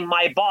pleasing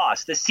my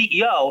boss, the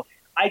CEO,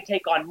 I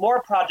take on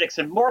more projects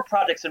and more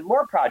projects and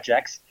more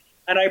projects,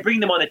 and I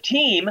bring them on the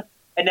team,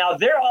 and now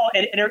they're all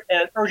in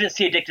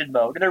urgency-addicted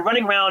mode, and they're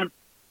running around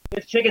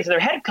with chickens with their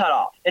head cut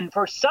off. And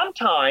for some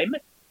time,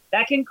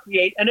 that can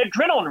create an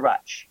adrenaline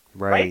rush.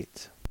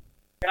 Right?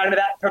 Out of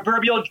that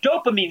proverbial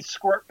dopamine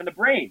squirt from the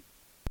brain.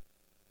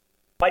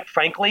 Quite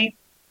frankly,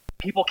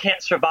 people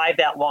can't survive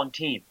that long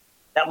term.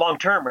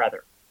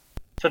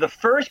 So the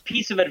first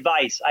piece of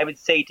advice I would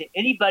say to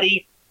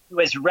anybody who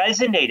has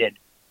resonated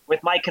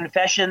with my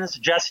confessions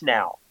just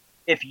now,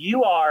 if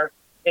you are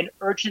an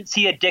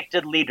urgency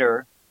addicted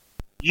leader,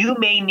 you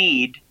may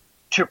need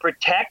to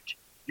protect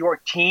your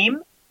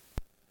team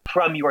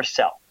from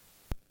yourself.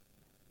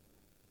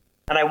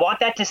 And I want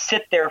that to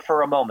sit there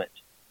for a moment.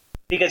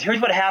 Because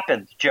here's what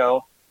happens,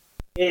 Joe,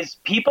 is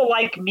people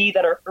like me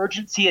that are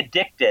urgency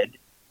addicted,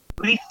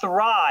 we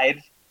thrive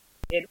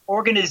in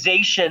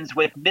organizations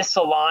with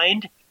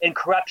misaligned and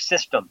corrupt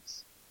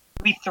systems.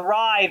 We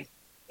thrive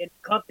in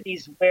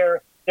companies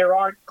where there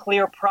aren't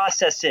clear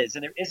processes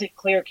and there isn't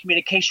clear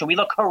communication. We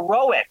look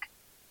heroic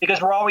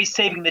because we're always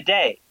saving the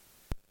day,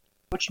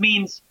 which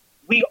means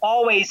we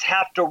always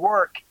have to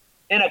work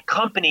in a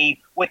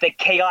company with a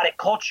chaotic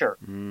culture.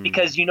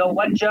 Because you know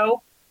what,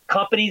 Joe?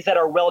 Companies that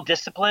are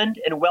well-disciplined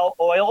and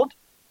well-oiled,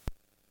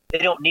 they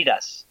don't need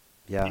us.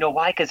 Yeah. You know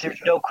why? Because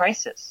there's no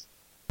crisis.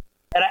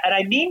 And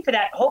I mean for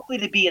that, hopefully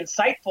to be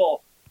insightful,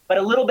 but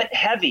a little bit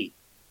heavy.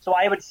 So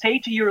I would say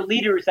to your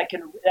leaders that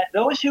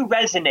those who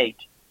resonate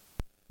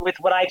with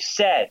what I've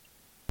said,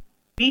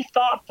 be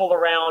thoughtful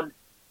around,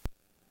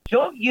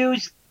 don't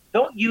use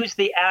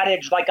the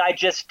adage like I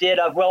just did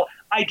of, well,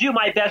 I do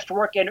my best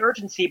work in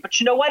urgency, but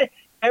you know what?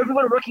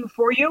 Everyone working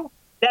for you,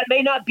 that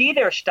may not be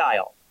their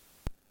style.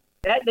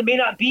 That may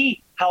not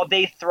be how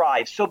they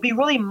thrive. So be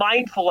really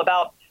mindful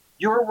about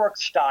your work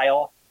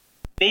style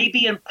may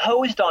be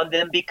imposed on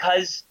them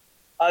because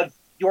of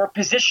your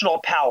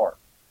positional power,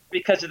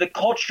 because of the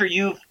culture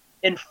you've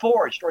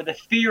enforced or the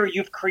fear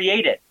you've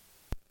created.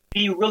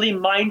 Be really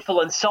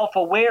mindful and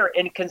self-aware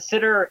and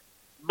consider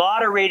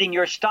moderating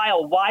your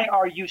style. Why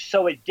are you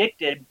so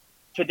addicted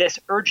to this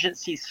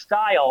urgency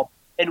style?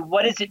 And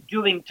what is it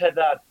doing to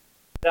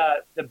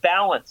the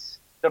balance,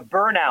 the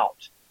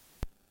burnout,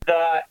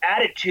 the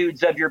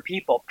attitudes of your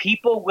people?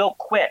 People will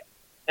quit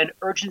an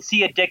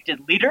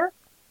urgency-addicted leader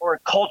or a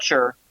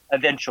culture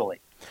eventually.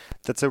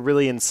 That's a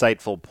really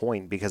insightful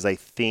point because I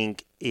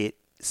think it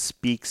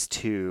speaks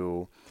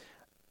to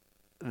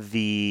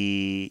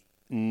the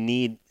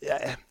need.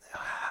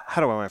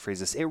 How do I want to phrase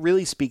this? It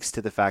really speaks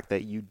to the fact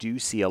that you do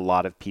see a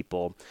lot of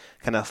people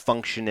kind of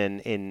function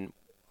in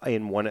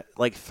one,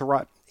 like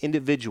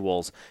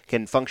individuals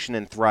can function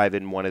and thrive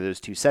in one of those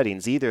two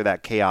settings, either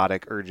that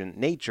chaotic, urgent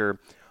nature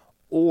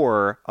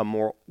or a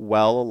more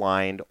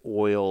well-aligned,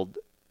 oiled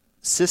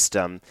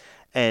system.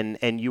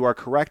 And you are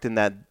correct in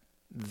that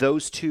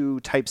those two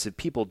types of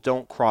people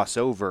don't cross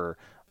over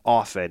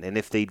often. And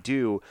if they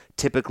do,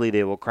 typically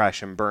they will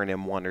crash and burn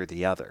in one or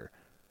the other.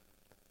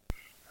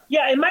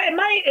 Yeah, and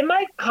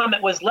my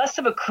comment was less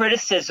of a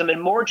criticism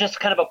and more just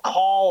kind of a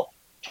call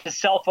to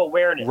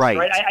self-awareness.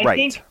 Right. I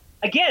think,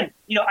 again,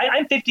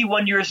 I'm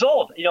 51 years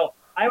old.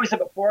 I was up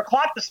at 4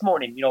 o'clock this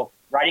morning,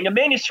 writing a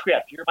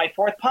manuscript. You're my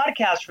 4th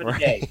podcast for the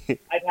day.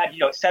 I've had,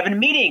 7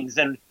 meetings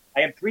and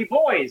I have 3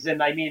 boys.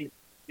 And I mean,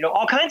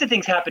 all kinds of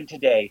things happen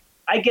today.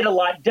 I get a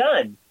lot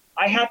done.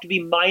 I have to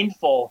be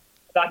mindful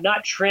about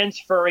not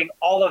transferring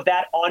all of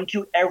that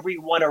onto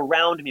everyone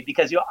around me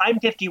because, I'm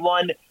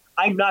 51.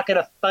 I'm not going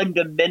to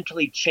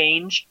fundamentally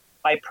change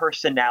my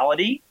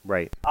personality.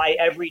 Right. I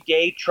every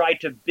day try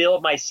to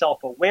build my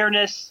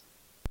self-awareness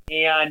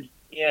and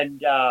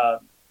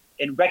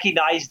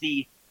recognize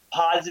the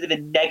positive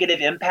and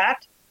negative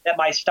impact that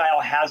my style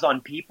has on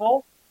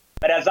people.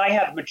 But as I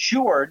have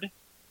matured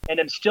and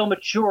am still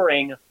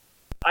maturing,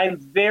 I'm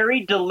very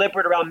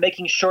deliberate around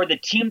making sure the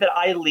team that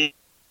I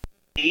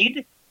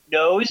lead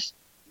knows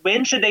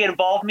when should they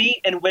involve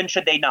me and when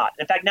should they not.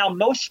 In fact, now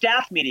most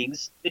staff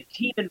meetings, the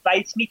team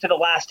invites me to the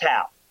last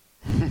half.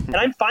 And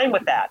I'm fine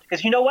with that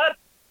because you know what?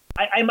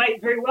 I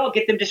might very well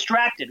get them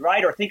distracted,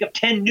 right? Or think of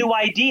 10 new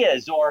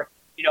ideas or,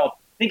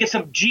 think of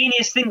some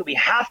genius thing that we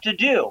have to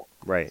do.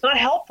 Right. It's not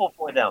helpful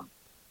for them.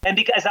 And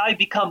because I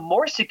become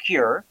more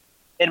secure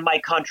in my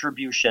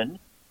contribution,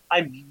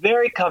 I'm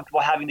very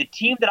comfortable having the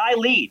team that I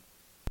lead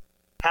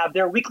have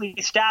their weekly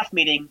staff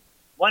meeting,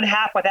 1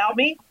 half without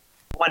me,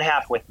 1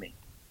 half with me.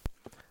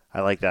 I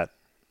like that.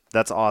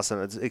 That's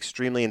awesome. It's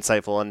extremely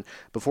insightful. And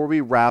before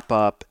we wrap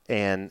up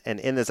and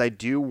in this, I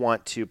do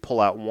want to pull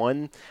out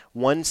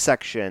one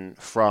section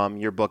from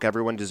your book,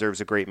 Everyone Deserves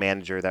a Great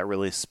Manager, that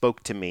really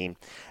spoke to me.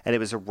 And it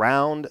was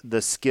around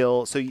the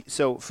skill.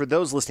 So for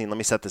those listening, let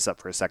me set this up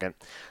for a second.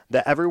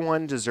 The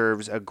Everyone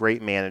Deserves a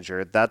Great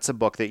Manager, that's a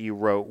book that you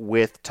wrote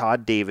with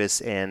Todd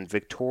Davis and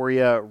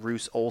Victoria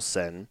Roos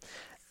Olson.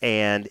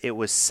 And it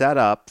was set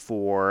up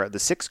for the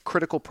 6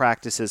 critical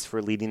practices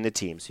for leading the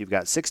team. So you've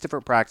got 6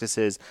 different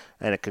practices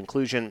and a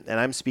conclusion. And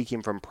I'm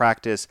speaking from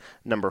practice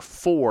number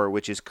 4,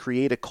 which is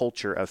create a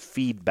culture of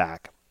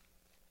feedback.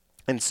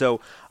 And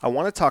so I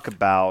want to talk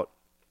about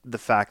the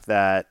fact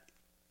that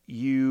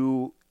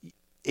you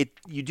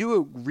do a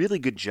really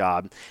good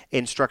job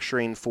in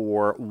structuring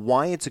for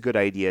why it's a good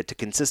idea to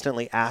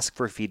consistently ask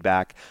for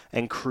feedback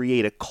and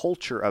create a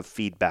culture of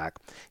feedback.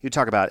 You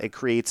talk about it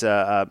creates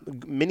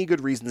many good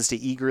reasons to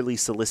eagerly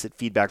solicit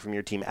feedback from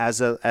your team as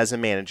a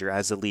manager,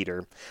 as a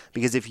leader,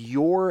 because if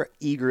you're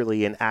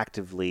eagerly and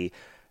actively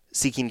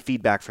seeking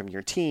feedback from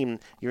your team,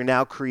 you're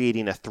now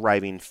creating a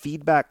thriving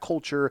feedback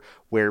culture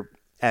where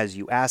as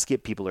you ask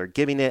it, people are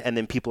giving it, and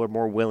then people are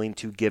more willing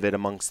to give it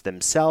amongst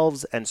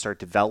themselves and start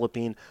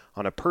developing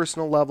on a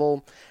personal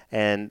level,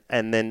 and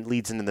then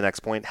leads into the next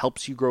point,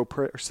 helps you grow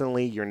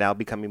personally. You're now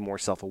becoming more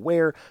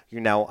self-aware.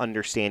 You're now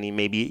understanding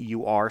maybe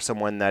you are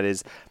someone that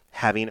is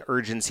having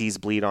urgencies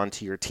bleed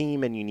onto your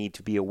team, and you need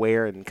to be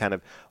aware and kind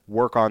of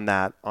work on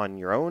that on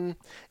your own.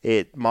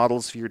 It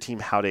models for your team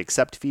how to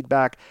accept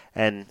feedback,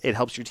 and it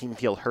helps your team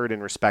feel heard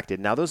and respected.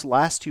 Now, those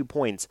last 2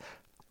 points,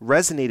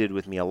 resonated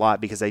with me a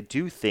lot because I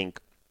do think,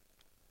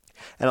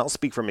 and I'll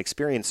speak from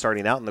experience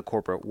starting out in the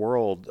corporate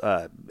world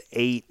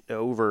 9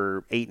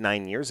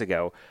 years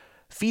ago,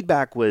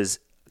 feedback was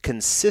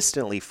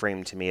consistently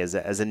framed to me as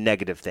a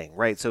negative thing,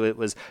 right? So it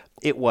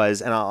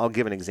was, and I'll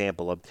give an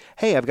example of,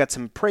 hey, I've got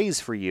some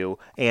praise for you,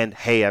 and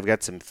hey, I've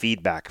got some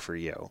feedback for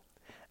you.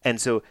 And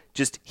so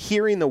just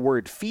hearing the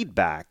word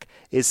feedback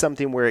is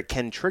something where it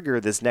can trigger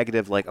this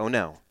negative, like, oh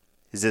no,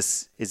 is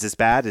this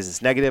bad? Is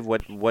this negative?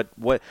 What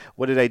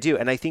did I do?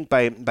 And I think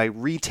by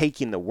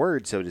retaking the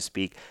word, so to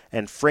speak,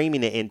 and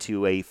framing it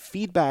into a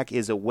feedback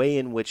is a way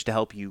in which to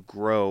help you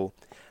grow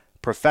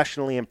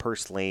professionally and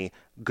personally,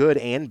 good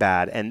and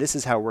bad. And this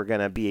is how we're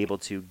going to be able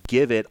to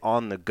give it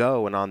on the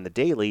go and on the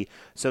daily.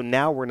 So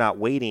now we're not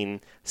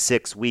waiting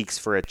 6 weeks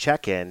for a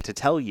check-in to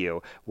tell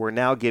you. We're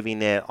now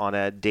giving it on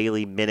a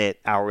daily, minute,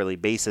 hourly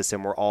basis,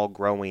 and we're all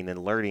growing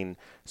and learning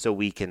so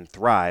we can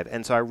thrive.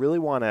 And so I really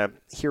want to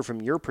hear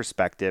from your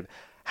perspective.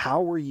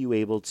 How were you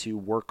able to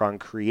work on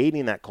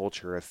creating that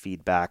culture of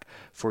feedback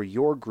for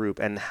your group?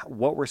 And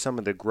what were some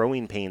of the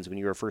growing pains when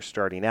you were first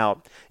starting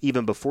out,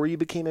 even before you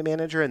became a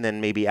manager, and then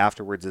maybe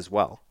afterwards as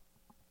well?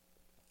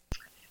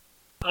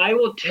 I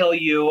will tell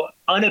you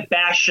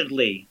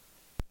unabashedly,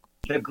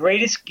 the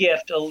greatest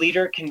gift a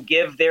leader can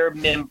give their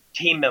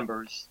team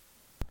members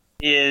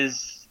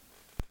is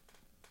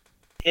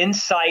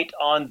insight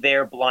on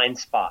their blind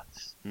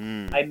spots.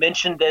 I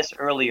mentioned this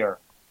earlier.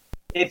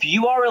 If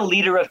you are a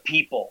leader of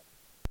people,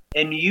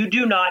 and you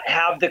do not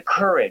have the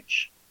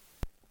courage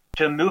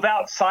to move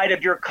outside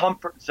of your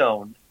comfort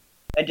zone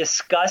and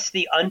discuss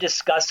the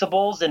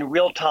undiscussables in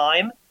real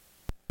time,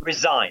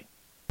 resign.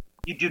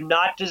 You do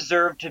not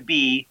deserve to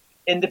be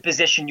in the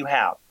position you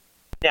have.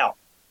 Now,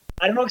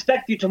 I don't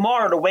expect you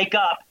tomorrow to wake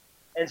up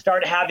and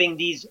start having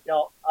these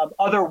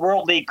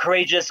otherworldly,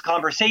 courageous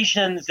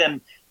conversations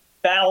and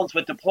balance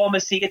with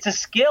diplomacy. It's a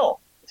skill.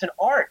 It's an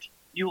art.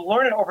 You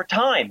learn it over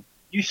time.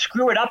 You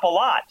screw it up a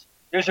lot.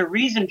 There's a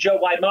reason, Joe,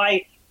 why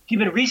my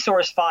human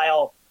resource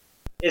file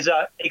is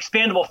a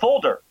expandable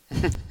folder.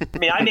 I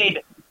mean, I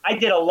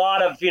made a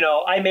lot of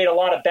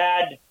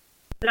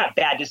not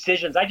bad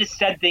decisions. I just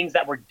said things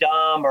that were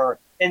dumb or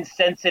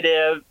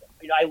insensitive.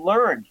 I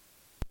learned.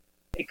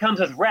 It comes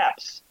with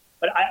reps.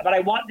 But I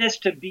want this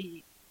to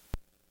be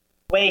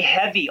weigh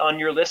heavy on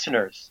your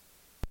listeners.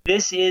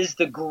 This is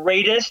the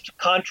greatest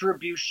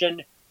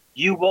contribution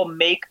you will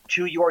make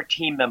to your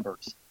team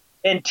members.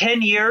 In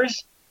 10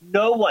 years,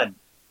 no one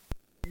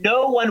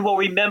will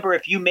remember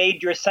if you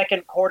made your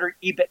second quarter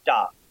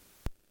EBITDA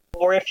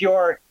or if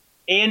your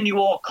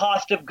annual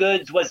cost of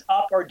goods was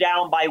up or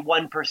down by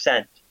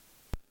 1%.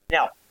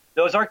 Now,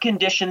 those are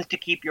conditions to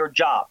keep your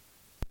job.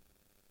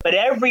 But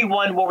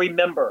everyone will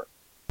remember.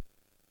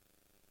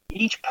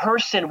 Each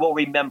person will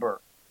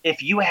remember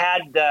if you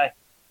had the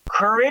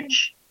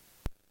courage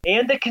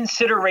and the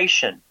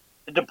consideration,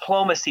 the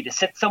diplomacy to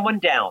sit someone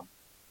down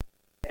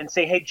and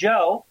say, hey,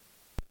 Joe,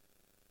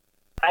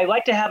 I'd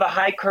like to have a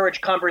high courage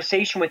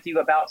conversation with you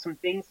about some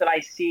things that I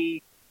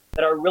see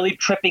that are really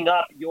tripping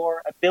up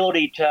your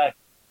ability to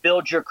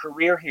build your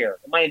career here.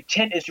 My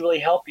intent is to really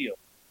help you.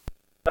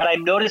 But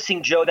I'm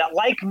noticing, Joe, that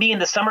like me in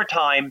the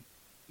summertime,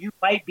 you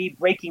might be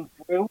breaking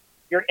through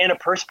your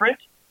antiperspirant.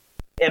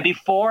 And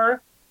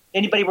before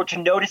anybody were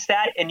to notice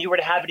that and you were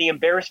to have any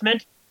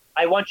embarrassment,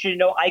 I want you to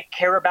know I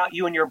care about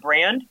you and your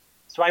brand.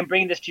 So I'm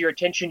bringing this to your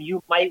attention.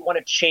 You might want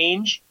to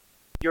change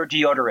your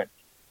deodorant.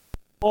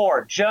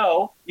 Or,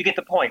 Joe, you get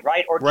the point,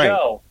 right? Or, right.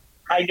 Joe,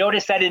 I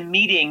notice that in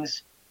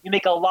meetings, you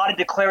make a lot of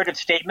declarative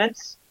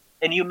statements,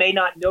 and you may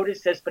not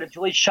notice this, but it's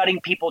really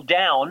shutting people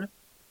down.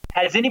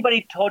 Has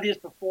anybody told you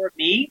this before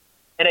me?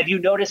 And have you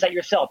noticed that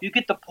yourself? You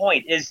get the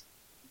point. Is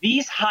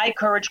these high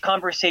courage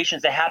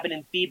conversations that happen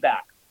in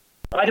feedback,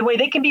 by the way,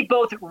 they can be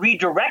both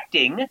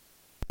redirecting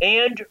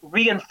and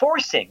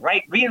reinforcing,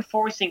 right?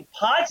 Reinforcing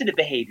positive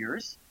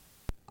behaviors,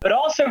 but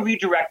also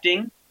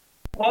redirecting,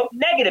 quote,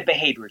 negative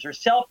behaviors or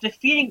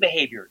self-defeating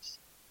behaviors.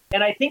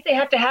 And I think they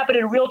have to happen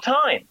in real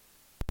time.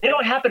 They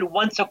don't happen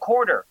once a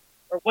quarter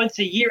or once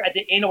a year at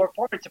the annual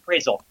performance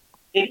appraisal.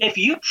 If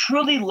you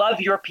truly love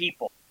your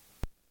people,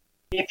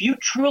 if you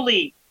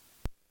truly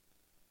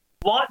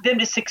want them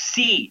to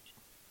succeed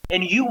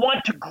and you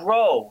want to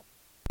grow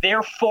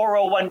their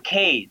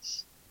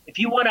 401ks, if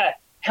you want to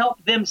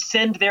help them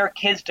send their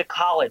kids to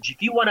college,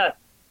 if you want to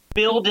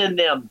build in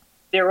them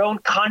their own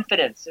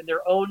confidence and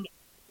their own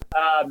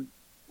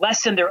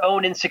lessen their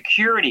own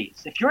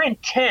insecurities, if your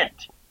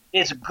intent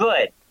is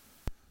good,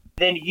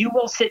 then you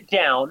will sit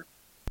down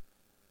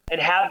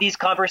and have these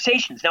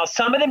conversations. Now,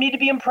 some of them need to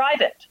be in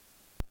private.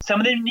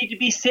 Some of them need to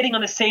be sitting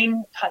on the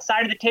same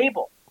side of the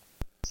table.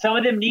 Some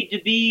of them need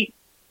to be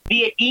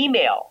via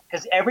email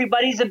because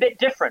everybody's a bit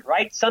different,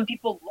 right? Some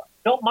people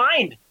don't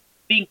mind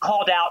being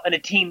called out in a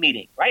team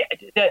meeting, right?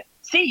 The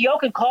CEO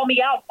can call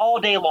me out all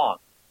day long.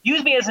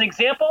 Use me as an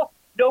example,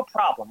 no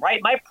problem, right?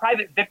 My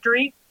private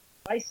victory,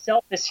 my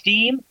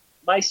self-esteem,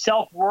 my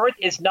self-worth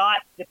is not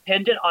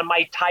dependent on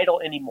my title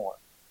anymore.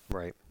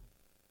 Right.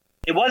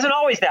 It wasn't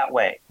always that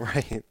way.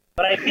 Right.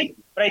 But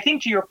I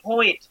think to your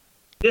point,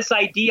 this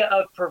idea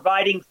of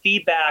providing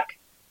feedback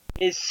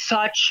is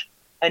such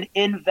an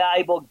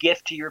invaluable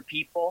gift to your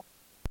people.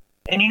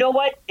 And you know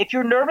what? If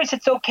you're nervous,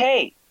 it's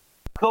okay.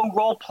 Go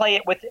role play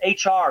it with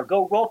HR.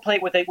 Go role play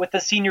it with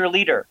a senior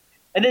leader.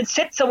 And then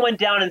sit someone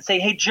down and say,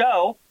 hey,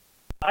 Joe,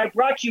 I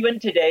brought you in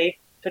today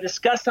to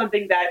discuss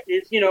something that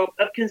is,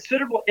 of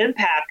considerable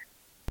impact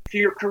to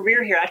your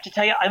career here. I have to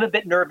tell you, I'm a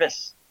bit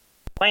nervous.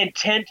 My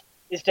intent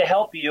is to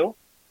help you.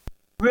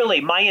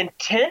 Really, my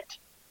intent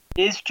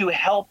is to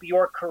help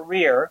your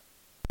career.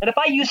 And if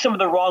I use some of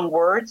the wrong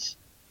words,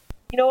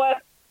 you know what?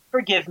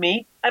 Forgive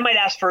me. I might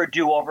ask for a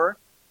do-over.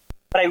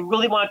 But I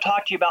really want to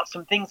talk to you about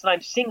some things that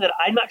I'm seeing that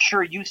I'm not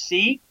sure you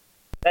see,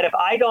 that if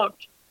I don't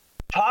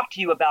talk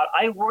to you about,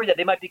 I worry that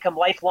they might become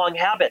lifelong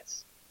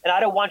habits. And I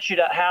don't want you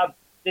to have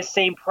this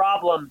same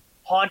problem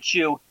haunt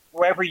you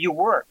wherever you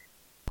work.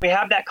 We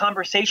have that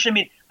conversation. I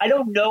mean, I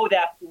don't know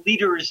that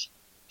leaders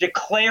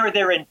declare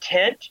their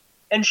intent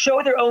and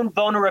show their own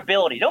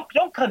vulnerability.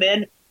 Don't come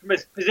in from a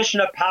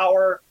position of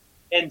power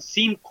and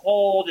seem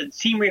cold and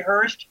seem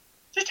rehearsed.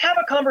 Just have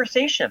a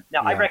conversation.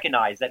 Now, I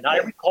recognize that not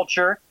every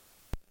culture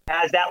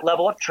has that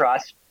level of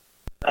trust.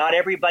 Not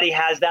everybody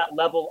has that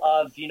level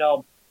of,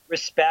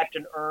 respect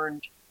and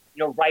earned,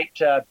 right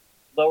to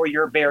lower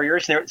your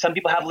barriers. Some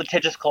people have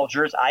litigious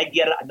cultures. I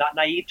get it. I'm not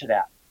naive to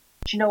that.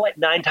 But you know what?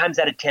 9 times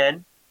out of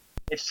 10,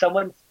 if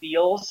someone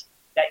feels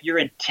that your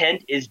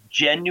intent is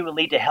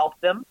genuinely to help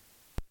them,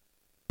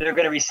 they're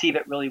going to receive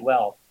it really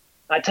well.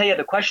 And I tell you,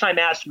 the question I'm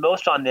asked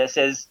most on this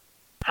is,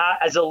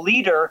 as a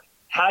leader,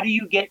 how do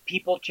you get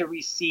people to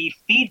receive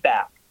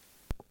feedback?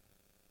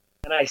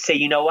 And I say,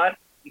 you know what?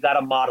 You got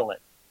to model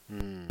it.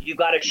 You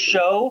got to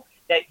show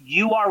that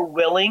you are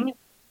willing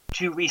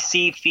to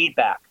receive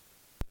feedback.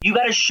 You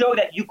got to show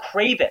that you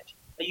crave it,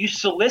 that you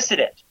solicit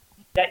it,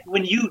 that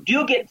when you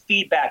do get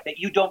feedback, that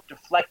you don't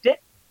deflect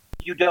it,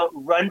 you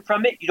don't run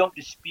from it, you don't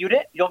dispute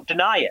it, you don't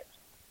deny it.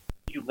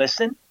 You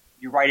listen,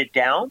 you write it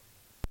down,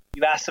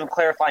 you ask some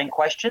clarifying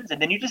questions,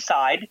 and then you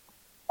decide,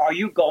 are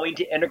you going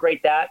to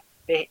integrate that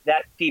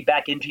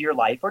feedback into your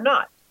life or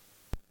not?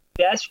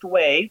 Best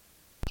way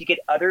to get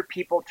other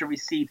people to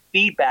receive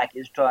feedback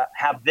is to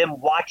have them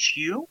watch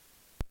you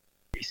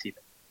receive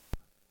it.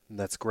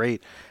 That's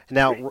great.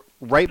 Now,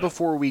 right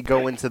before we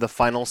go into the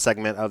final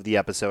segment of the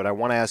episode, I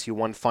want to ask you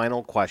one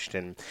final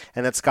question.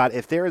 And that's, Scott,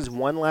 if there is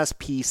one last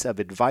piece of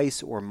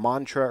advice or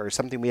mantra or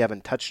something we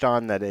haven't touched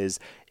on that is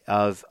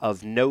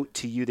of note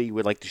to you that you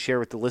would like to share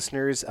with the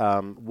listeners,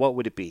 what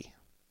would it be?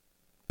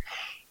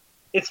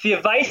 It's the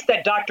advice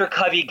that Dr.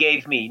 Covey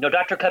gave me.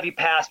 Dr. Covey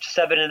passed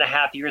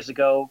 7.5 years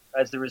ago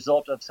as the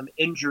result of some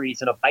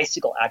injuries in a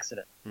bicycle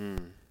accident.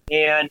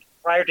 And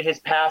prior to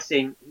his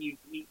passing, he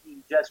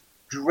just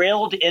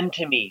drilled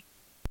into me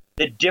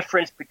the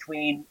difference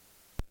between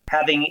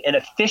having an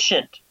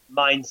efficient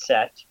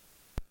mindset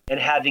and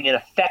having an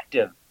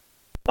effective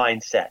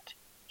mindset.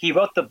 He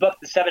wrote the book,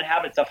 The 7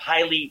 Habits of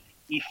Highly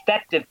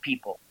Effective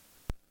People,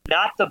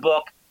 not the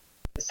book,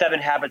 The 7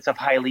 Habits of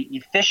Highly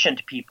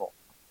Efficient People.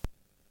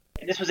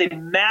 And this was a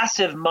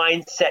massive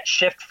mindset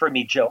shift for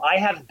me, Joe. I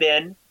have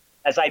been,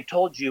 as I've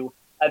told you,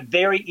 a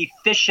very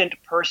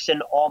efficient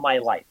person all my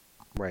life.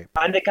 Right.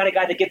 I'm the kind of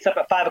guy that gets up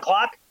at 5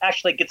 o'clock,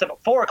 actually gets up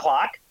at 4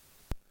 o'clock,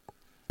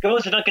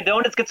 goes to Dunkin'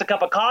 Donuts, gets a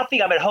cup of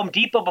coffee. I'm at Home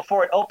Depot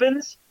before it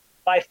opens.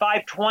 By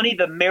 5:20,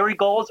 the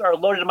marigolds are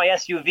loaded in my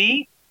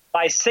SUV.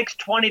 By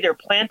 6:20, they're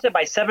planted.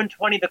 By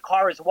 7:20, the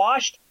car is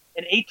washed.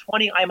 And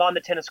 8:20, I'm on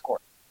the tennis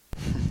court.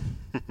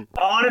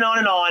 On and on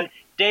and on,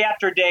 day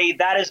after day,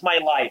 that is my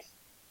life.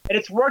 And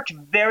it's worked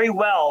very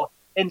well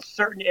in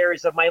certain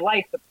areas of my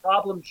life. The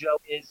problem, Joe,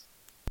 is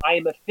I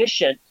am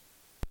efficient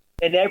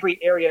in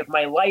every area of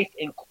my life,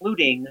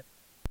 including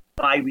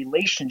my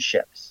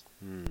relationships.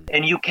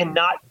 And you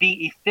cannot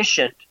be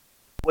efficient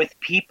with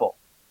people.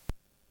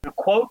 To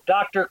quote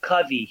Dr.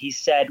 Covey, he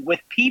said, with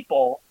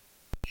people,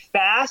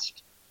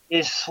 fast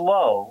is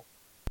slow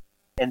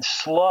and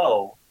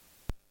slow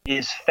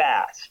is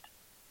fast.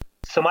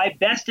 So my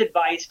best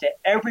advice to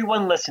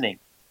everyone listening,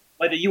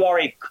 whether you are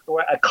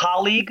a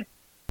colleague,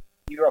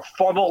 you're a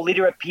formal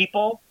leader of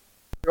people,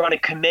 you're on a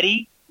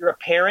committee, you're a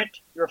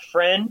parent, you're a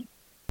friend,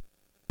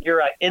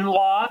 you're an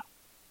in-law,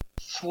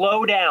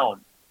 slow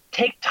down.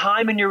 Take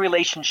time in your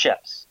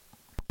relationships.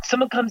 If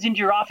someone comes into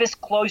your office,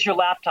 close your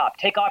laptop,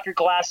 take off your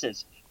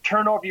glasses,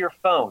 turn over your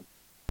phone.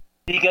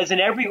 Because in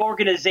every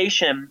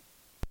organization,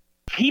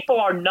 people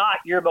are not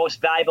your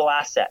most valuable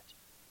asset.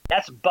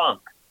 That's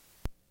bunk.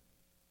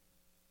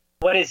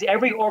 What is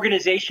every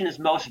organization's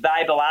most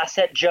valuable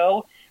asset,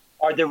 Joe,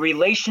 are the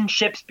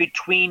relationships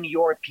between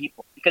your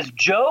people. Because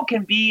Joe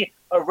can be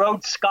a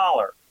Rhodes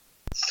Scholar.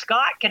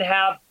 Scott can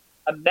have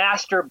a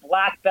Master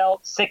Black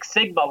Belt Six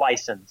Sigma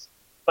license.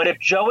 But if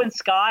Joe and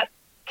Scott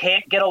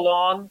can't get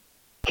along,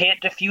 can't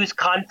diffuse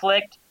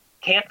conflict,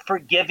 can't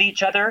forgive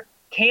each other,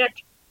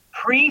 can't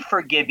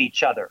pre-forgive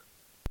each other,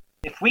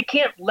 if we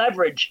can't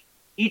leverage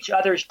each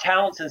other's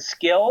talents and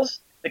skills,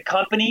 the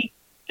company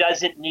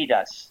doesn't need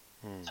us.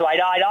 So I'd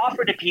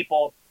offer to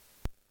people,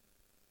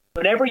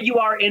 whenever you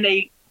are in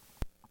a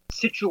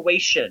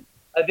situation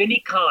of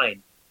any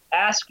kind,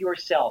 ask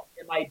yourself,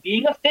 am I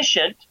being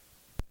efficient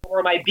or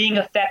am I being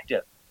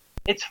effective?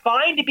 It's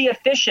fine to be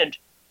efficient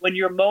when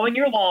you're mowing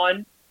your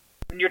lawn,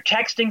 when you're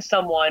texting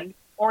someone,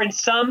 or in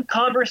some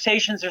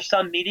conversations or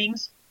some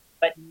meetings,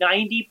 but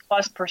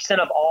 90+%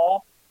 of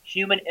all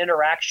human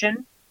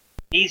interaction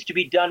needs to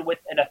be done with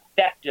an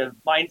effective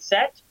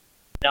mindset,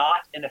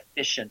 not an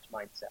efficient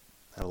mindset.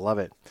 I love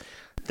it.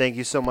 Thank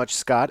you so much,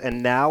 Scott.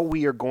 And now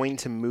we are going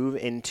to move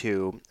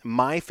into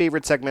my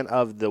favorite segment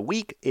of the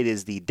week. It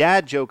is the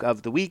Dad Joke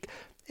of the Week,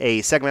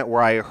 a segment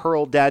where I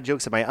hurl dad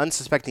jokes at my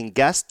unsuspecting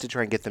guest to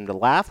try and get them to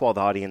laugh while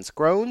the audience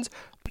groans.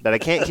 But I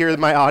can't hear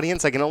my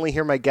audience. I can only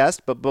hear my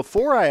guest. But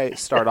before I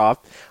start off,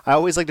 I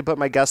always like to put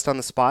my guest on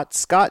the spot.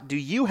 Scott, do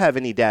you have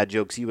any dad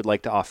jokes you would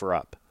like to offer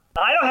up?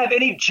 I don't have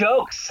any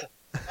jokes.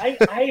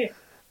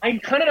 I'm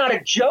kind of not a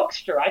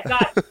jokester. I've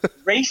got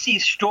racy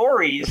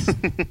stories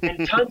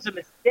and tons of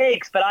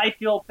mistakes, but I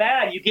feel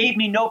bad. You gave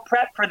me no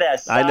prep for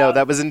this. I know,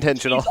 that was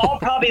intentional. I'll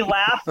probably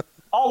laugh.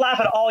 I'll laugh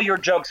at all your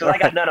jokes because I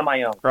got none of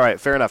my own. All right,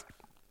 fair enough.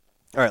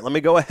 All right, let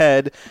me go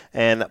ahead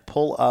and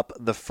pull up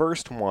the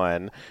first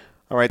one.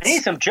 All right. I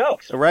need some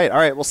jokes. All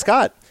right. Well,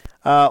 Scott,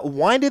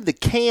 why did the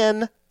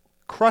can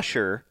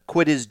crusher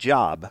quit his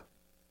job?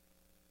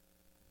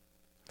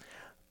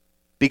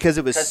 Because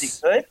it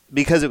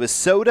was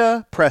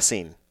soda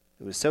pressing.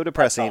 It was soda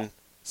pressing.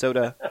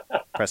 Soda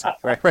pressing.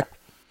 Right.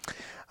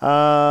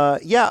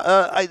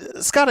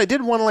 Scott, I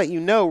did want to let you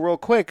know real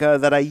quick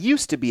that I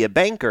used to be a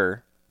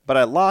banker, but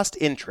I lost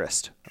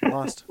interest.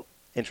 All right,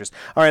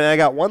 and I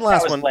got one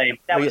last one.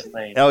 That was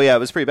lame. Oh, yeah, it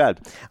was pretty bad.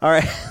 All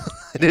right.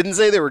 I didn't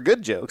say they were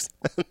good jokes.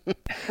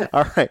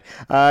 All right.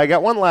 I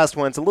got one last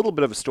one. It's a little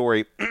bit of a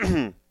story.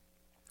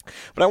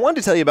 But I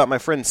wanted to tell you about my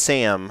friend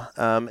Sam.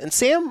 And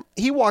Sam,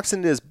 he walks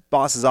into his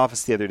boss's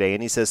office the other day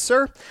and he says,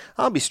 "Sir,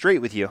 I'll be straight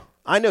with you.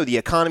 I know the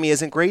economy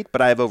isn't great,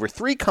 but I have over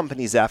 3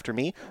 companies after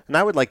me, and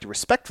I would like to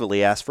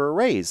respectfully ask for a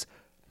raise."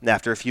 And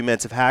after a few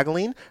minutes of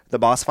haggling, the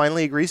boss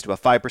finally agrees to a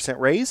 5%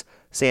 raise.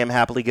 Sam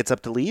happily gets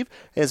up to leave,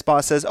 and his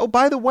boss says, "Oh,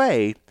 by the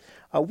way,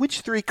 which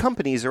 3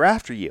 companies are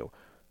after you?"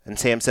 And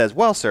Sam says,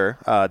 "Well, sir,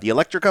 the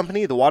electric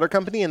company, the water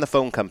company, and the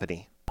phone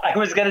company." I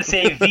was going to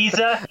say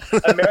Visa,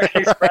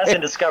 American Express,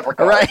 and Discover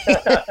Card. Right,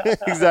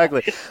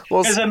 exactly.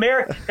 Well,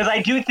 because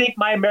I do think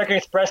my American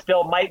Express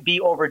bill might be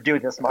overdue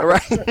this month.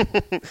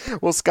 Right.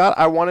 Well, Scott,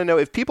 I want to know,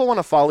 if people want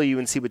to follow you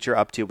and see what you're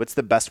up to, what's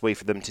the best way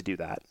for them to do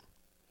that?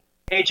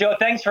 Hey, Joe,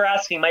 thanks for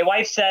asking. My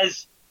wife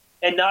says,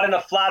 and not in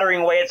a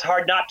flattering way, it's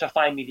hard not to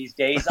find me these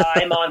days.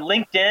 I'm on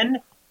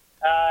LinkedIn,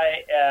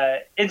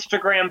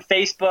 Instagram,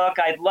 Facebook.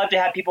 I'd love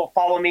to have people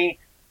follow me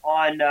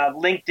on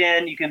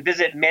LinkedIn. You can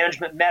visit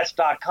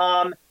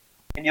managementmess.com,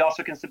 and you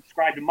also can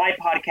subscribe to my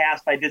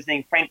podcast by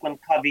visiting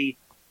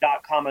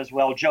franklincovey.com as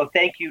well. Joe,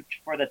 thank you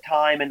for the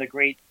time and the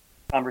great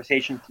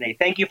conversation today.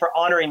 Thank you for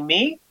honoring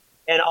me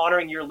and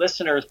honoring your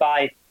listeners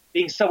by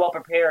being so well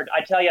prepared.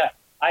 I tell you,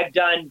 I've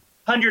done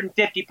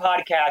 150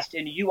 podcasts,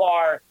 and you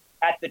are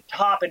at the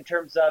top in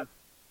terms of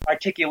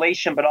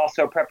articulation, but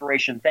also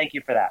preparation. Thank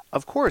you for that.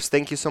 Of course.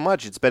 Thank you so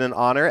much. It's been an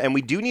honor. And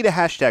we do need a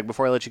hashtag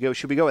before I let you go.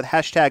 Should we go with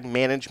hashtag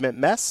management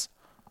mess?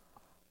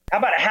 How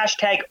about a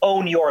hashtag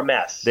own your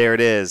mess? There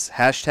it is.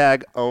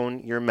 Hashtag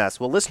own your mess.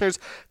 Well, listeners,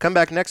 come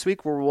back next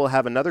week where we'll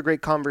have another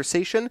great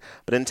conversation.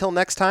 But until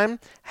next time,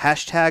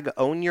 hashtag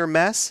own your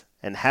mess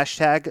and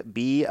hashtag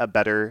be a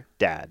better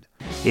dad.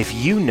 If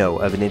you know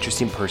of an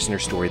interesting person or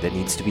story that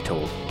needs to be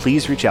told,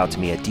 please reach out to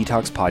me at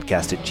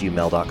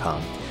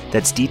detoxpodcast@gmail.com.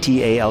 That's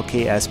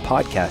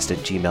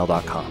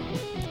DTALKSpodcast@gmail.com.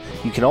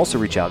 You can also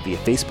reach out via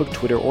Facebook,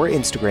 Twitter, or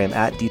Instagram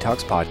at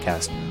Detox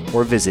Podcast,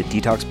 or visit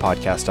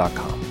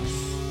detoxpodcast.com.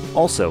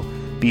 Also,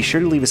 be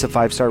sure to leave us a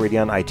 5-star rating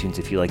on iTunes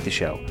if you like the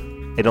show.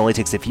 It only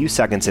takes a few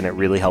seconds and it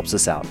really helps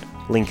us out.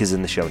 Link is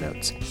in the show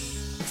notes.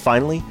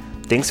 Finally,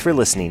 thanks for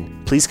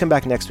listening. Please come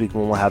back next week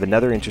when we'll have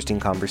another interesting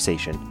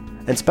conversation.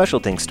 And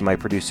special thanks to my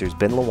producers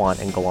Ben Lawant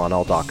and Galan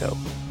Aldacco.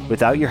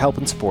 Without your help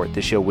and support,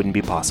 this show wouldn't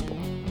be possible.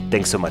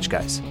 Thanks so much,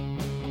 guys.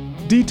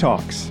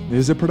 Detox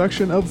is a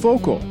production of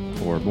Vocal.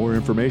 For more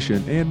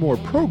information and more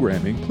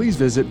programming, please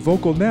visit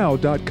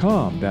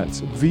vocalnow.com. That's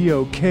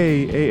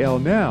VOKAL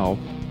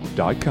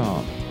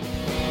now.com.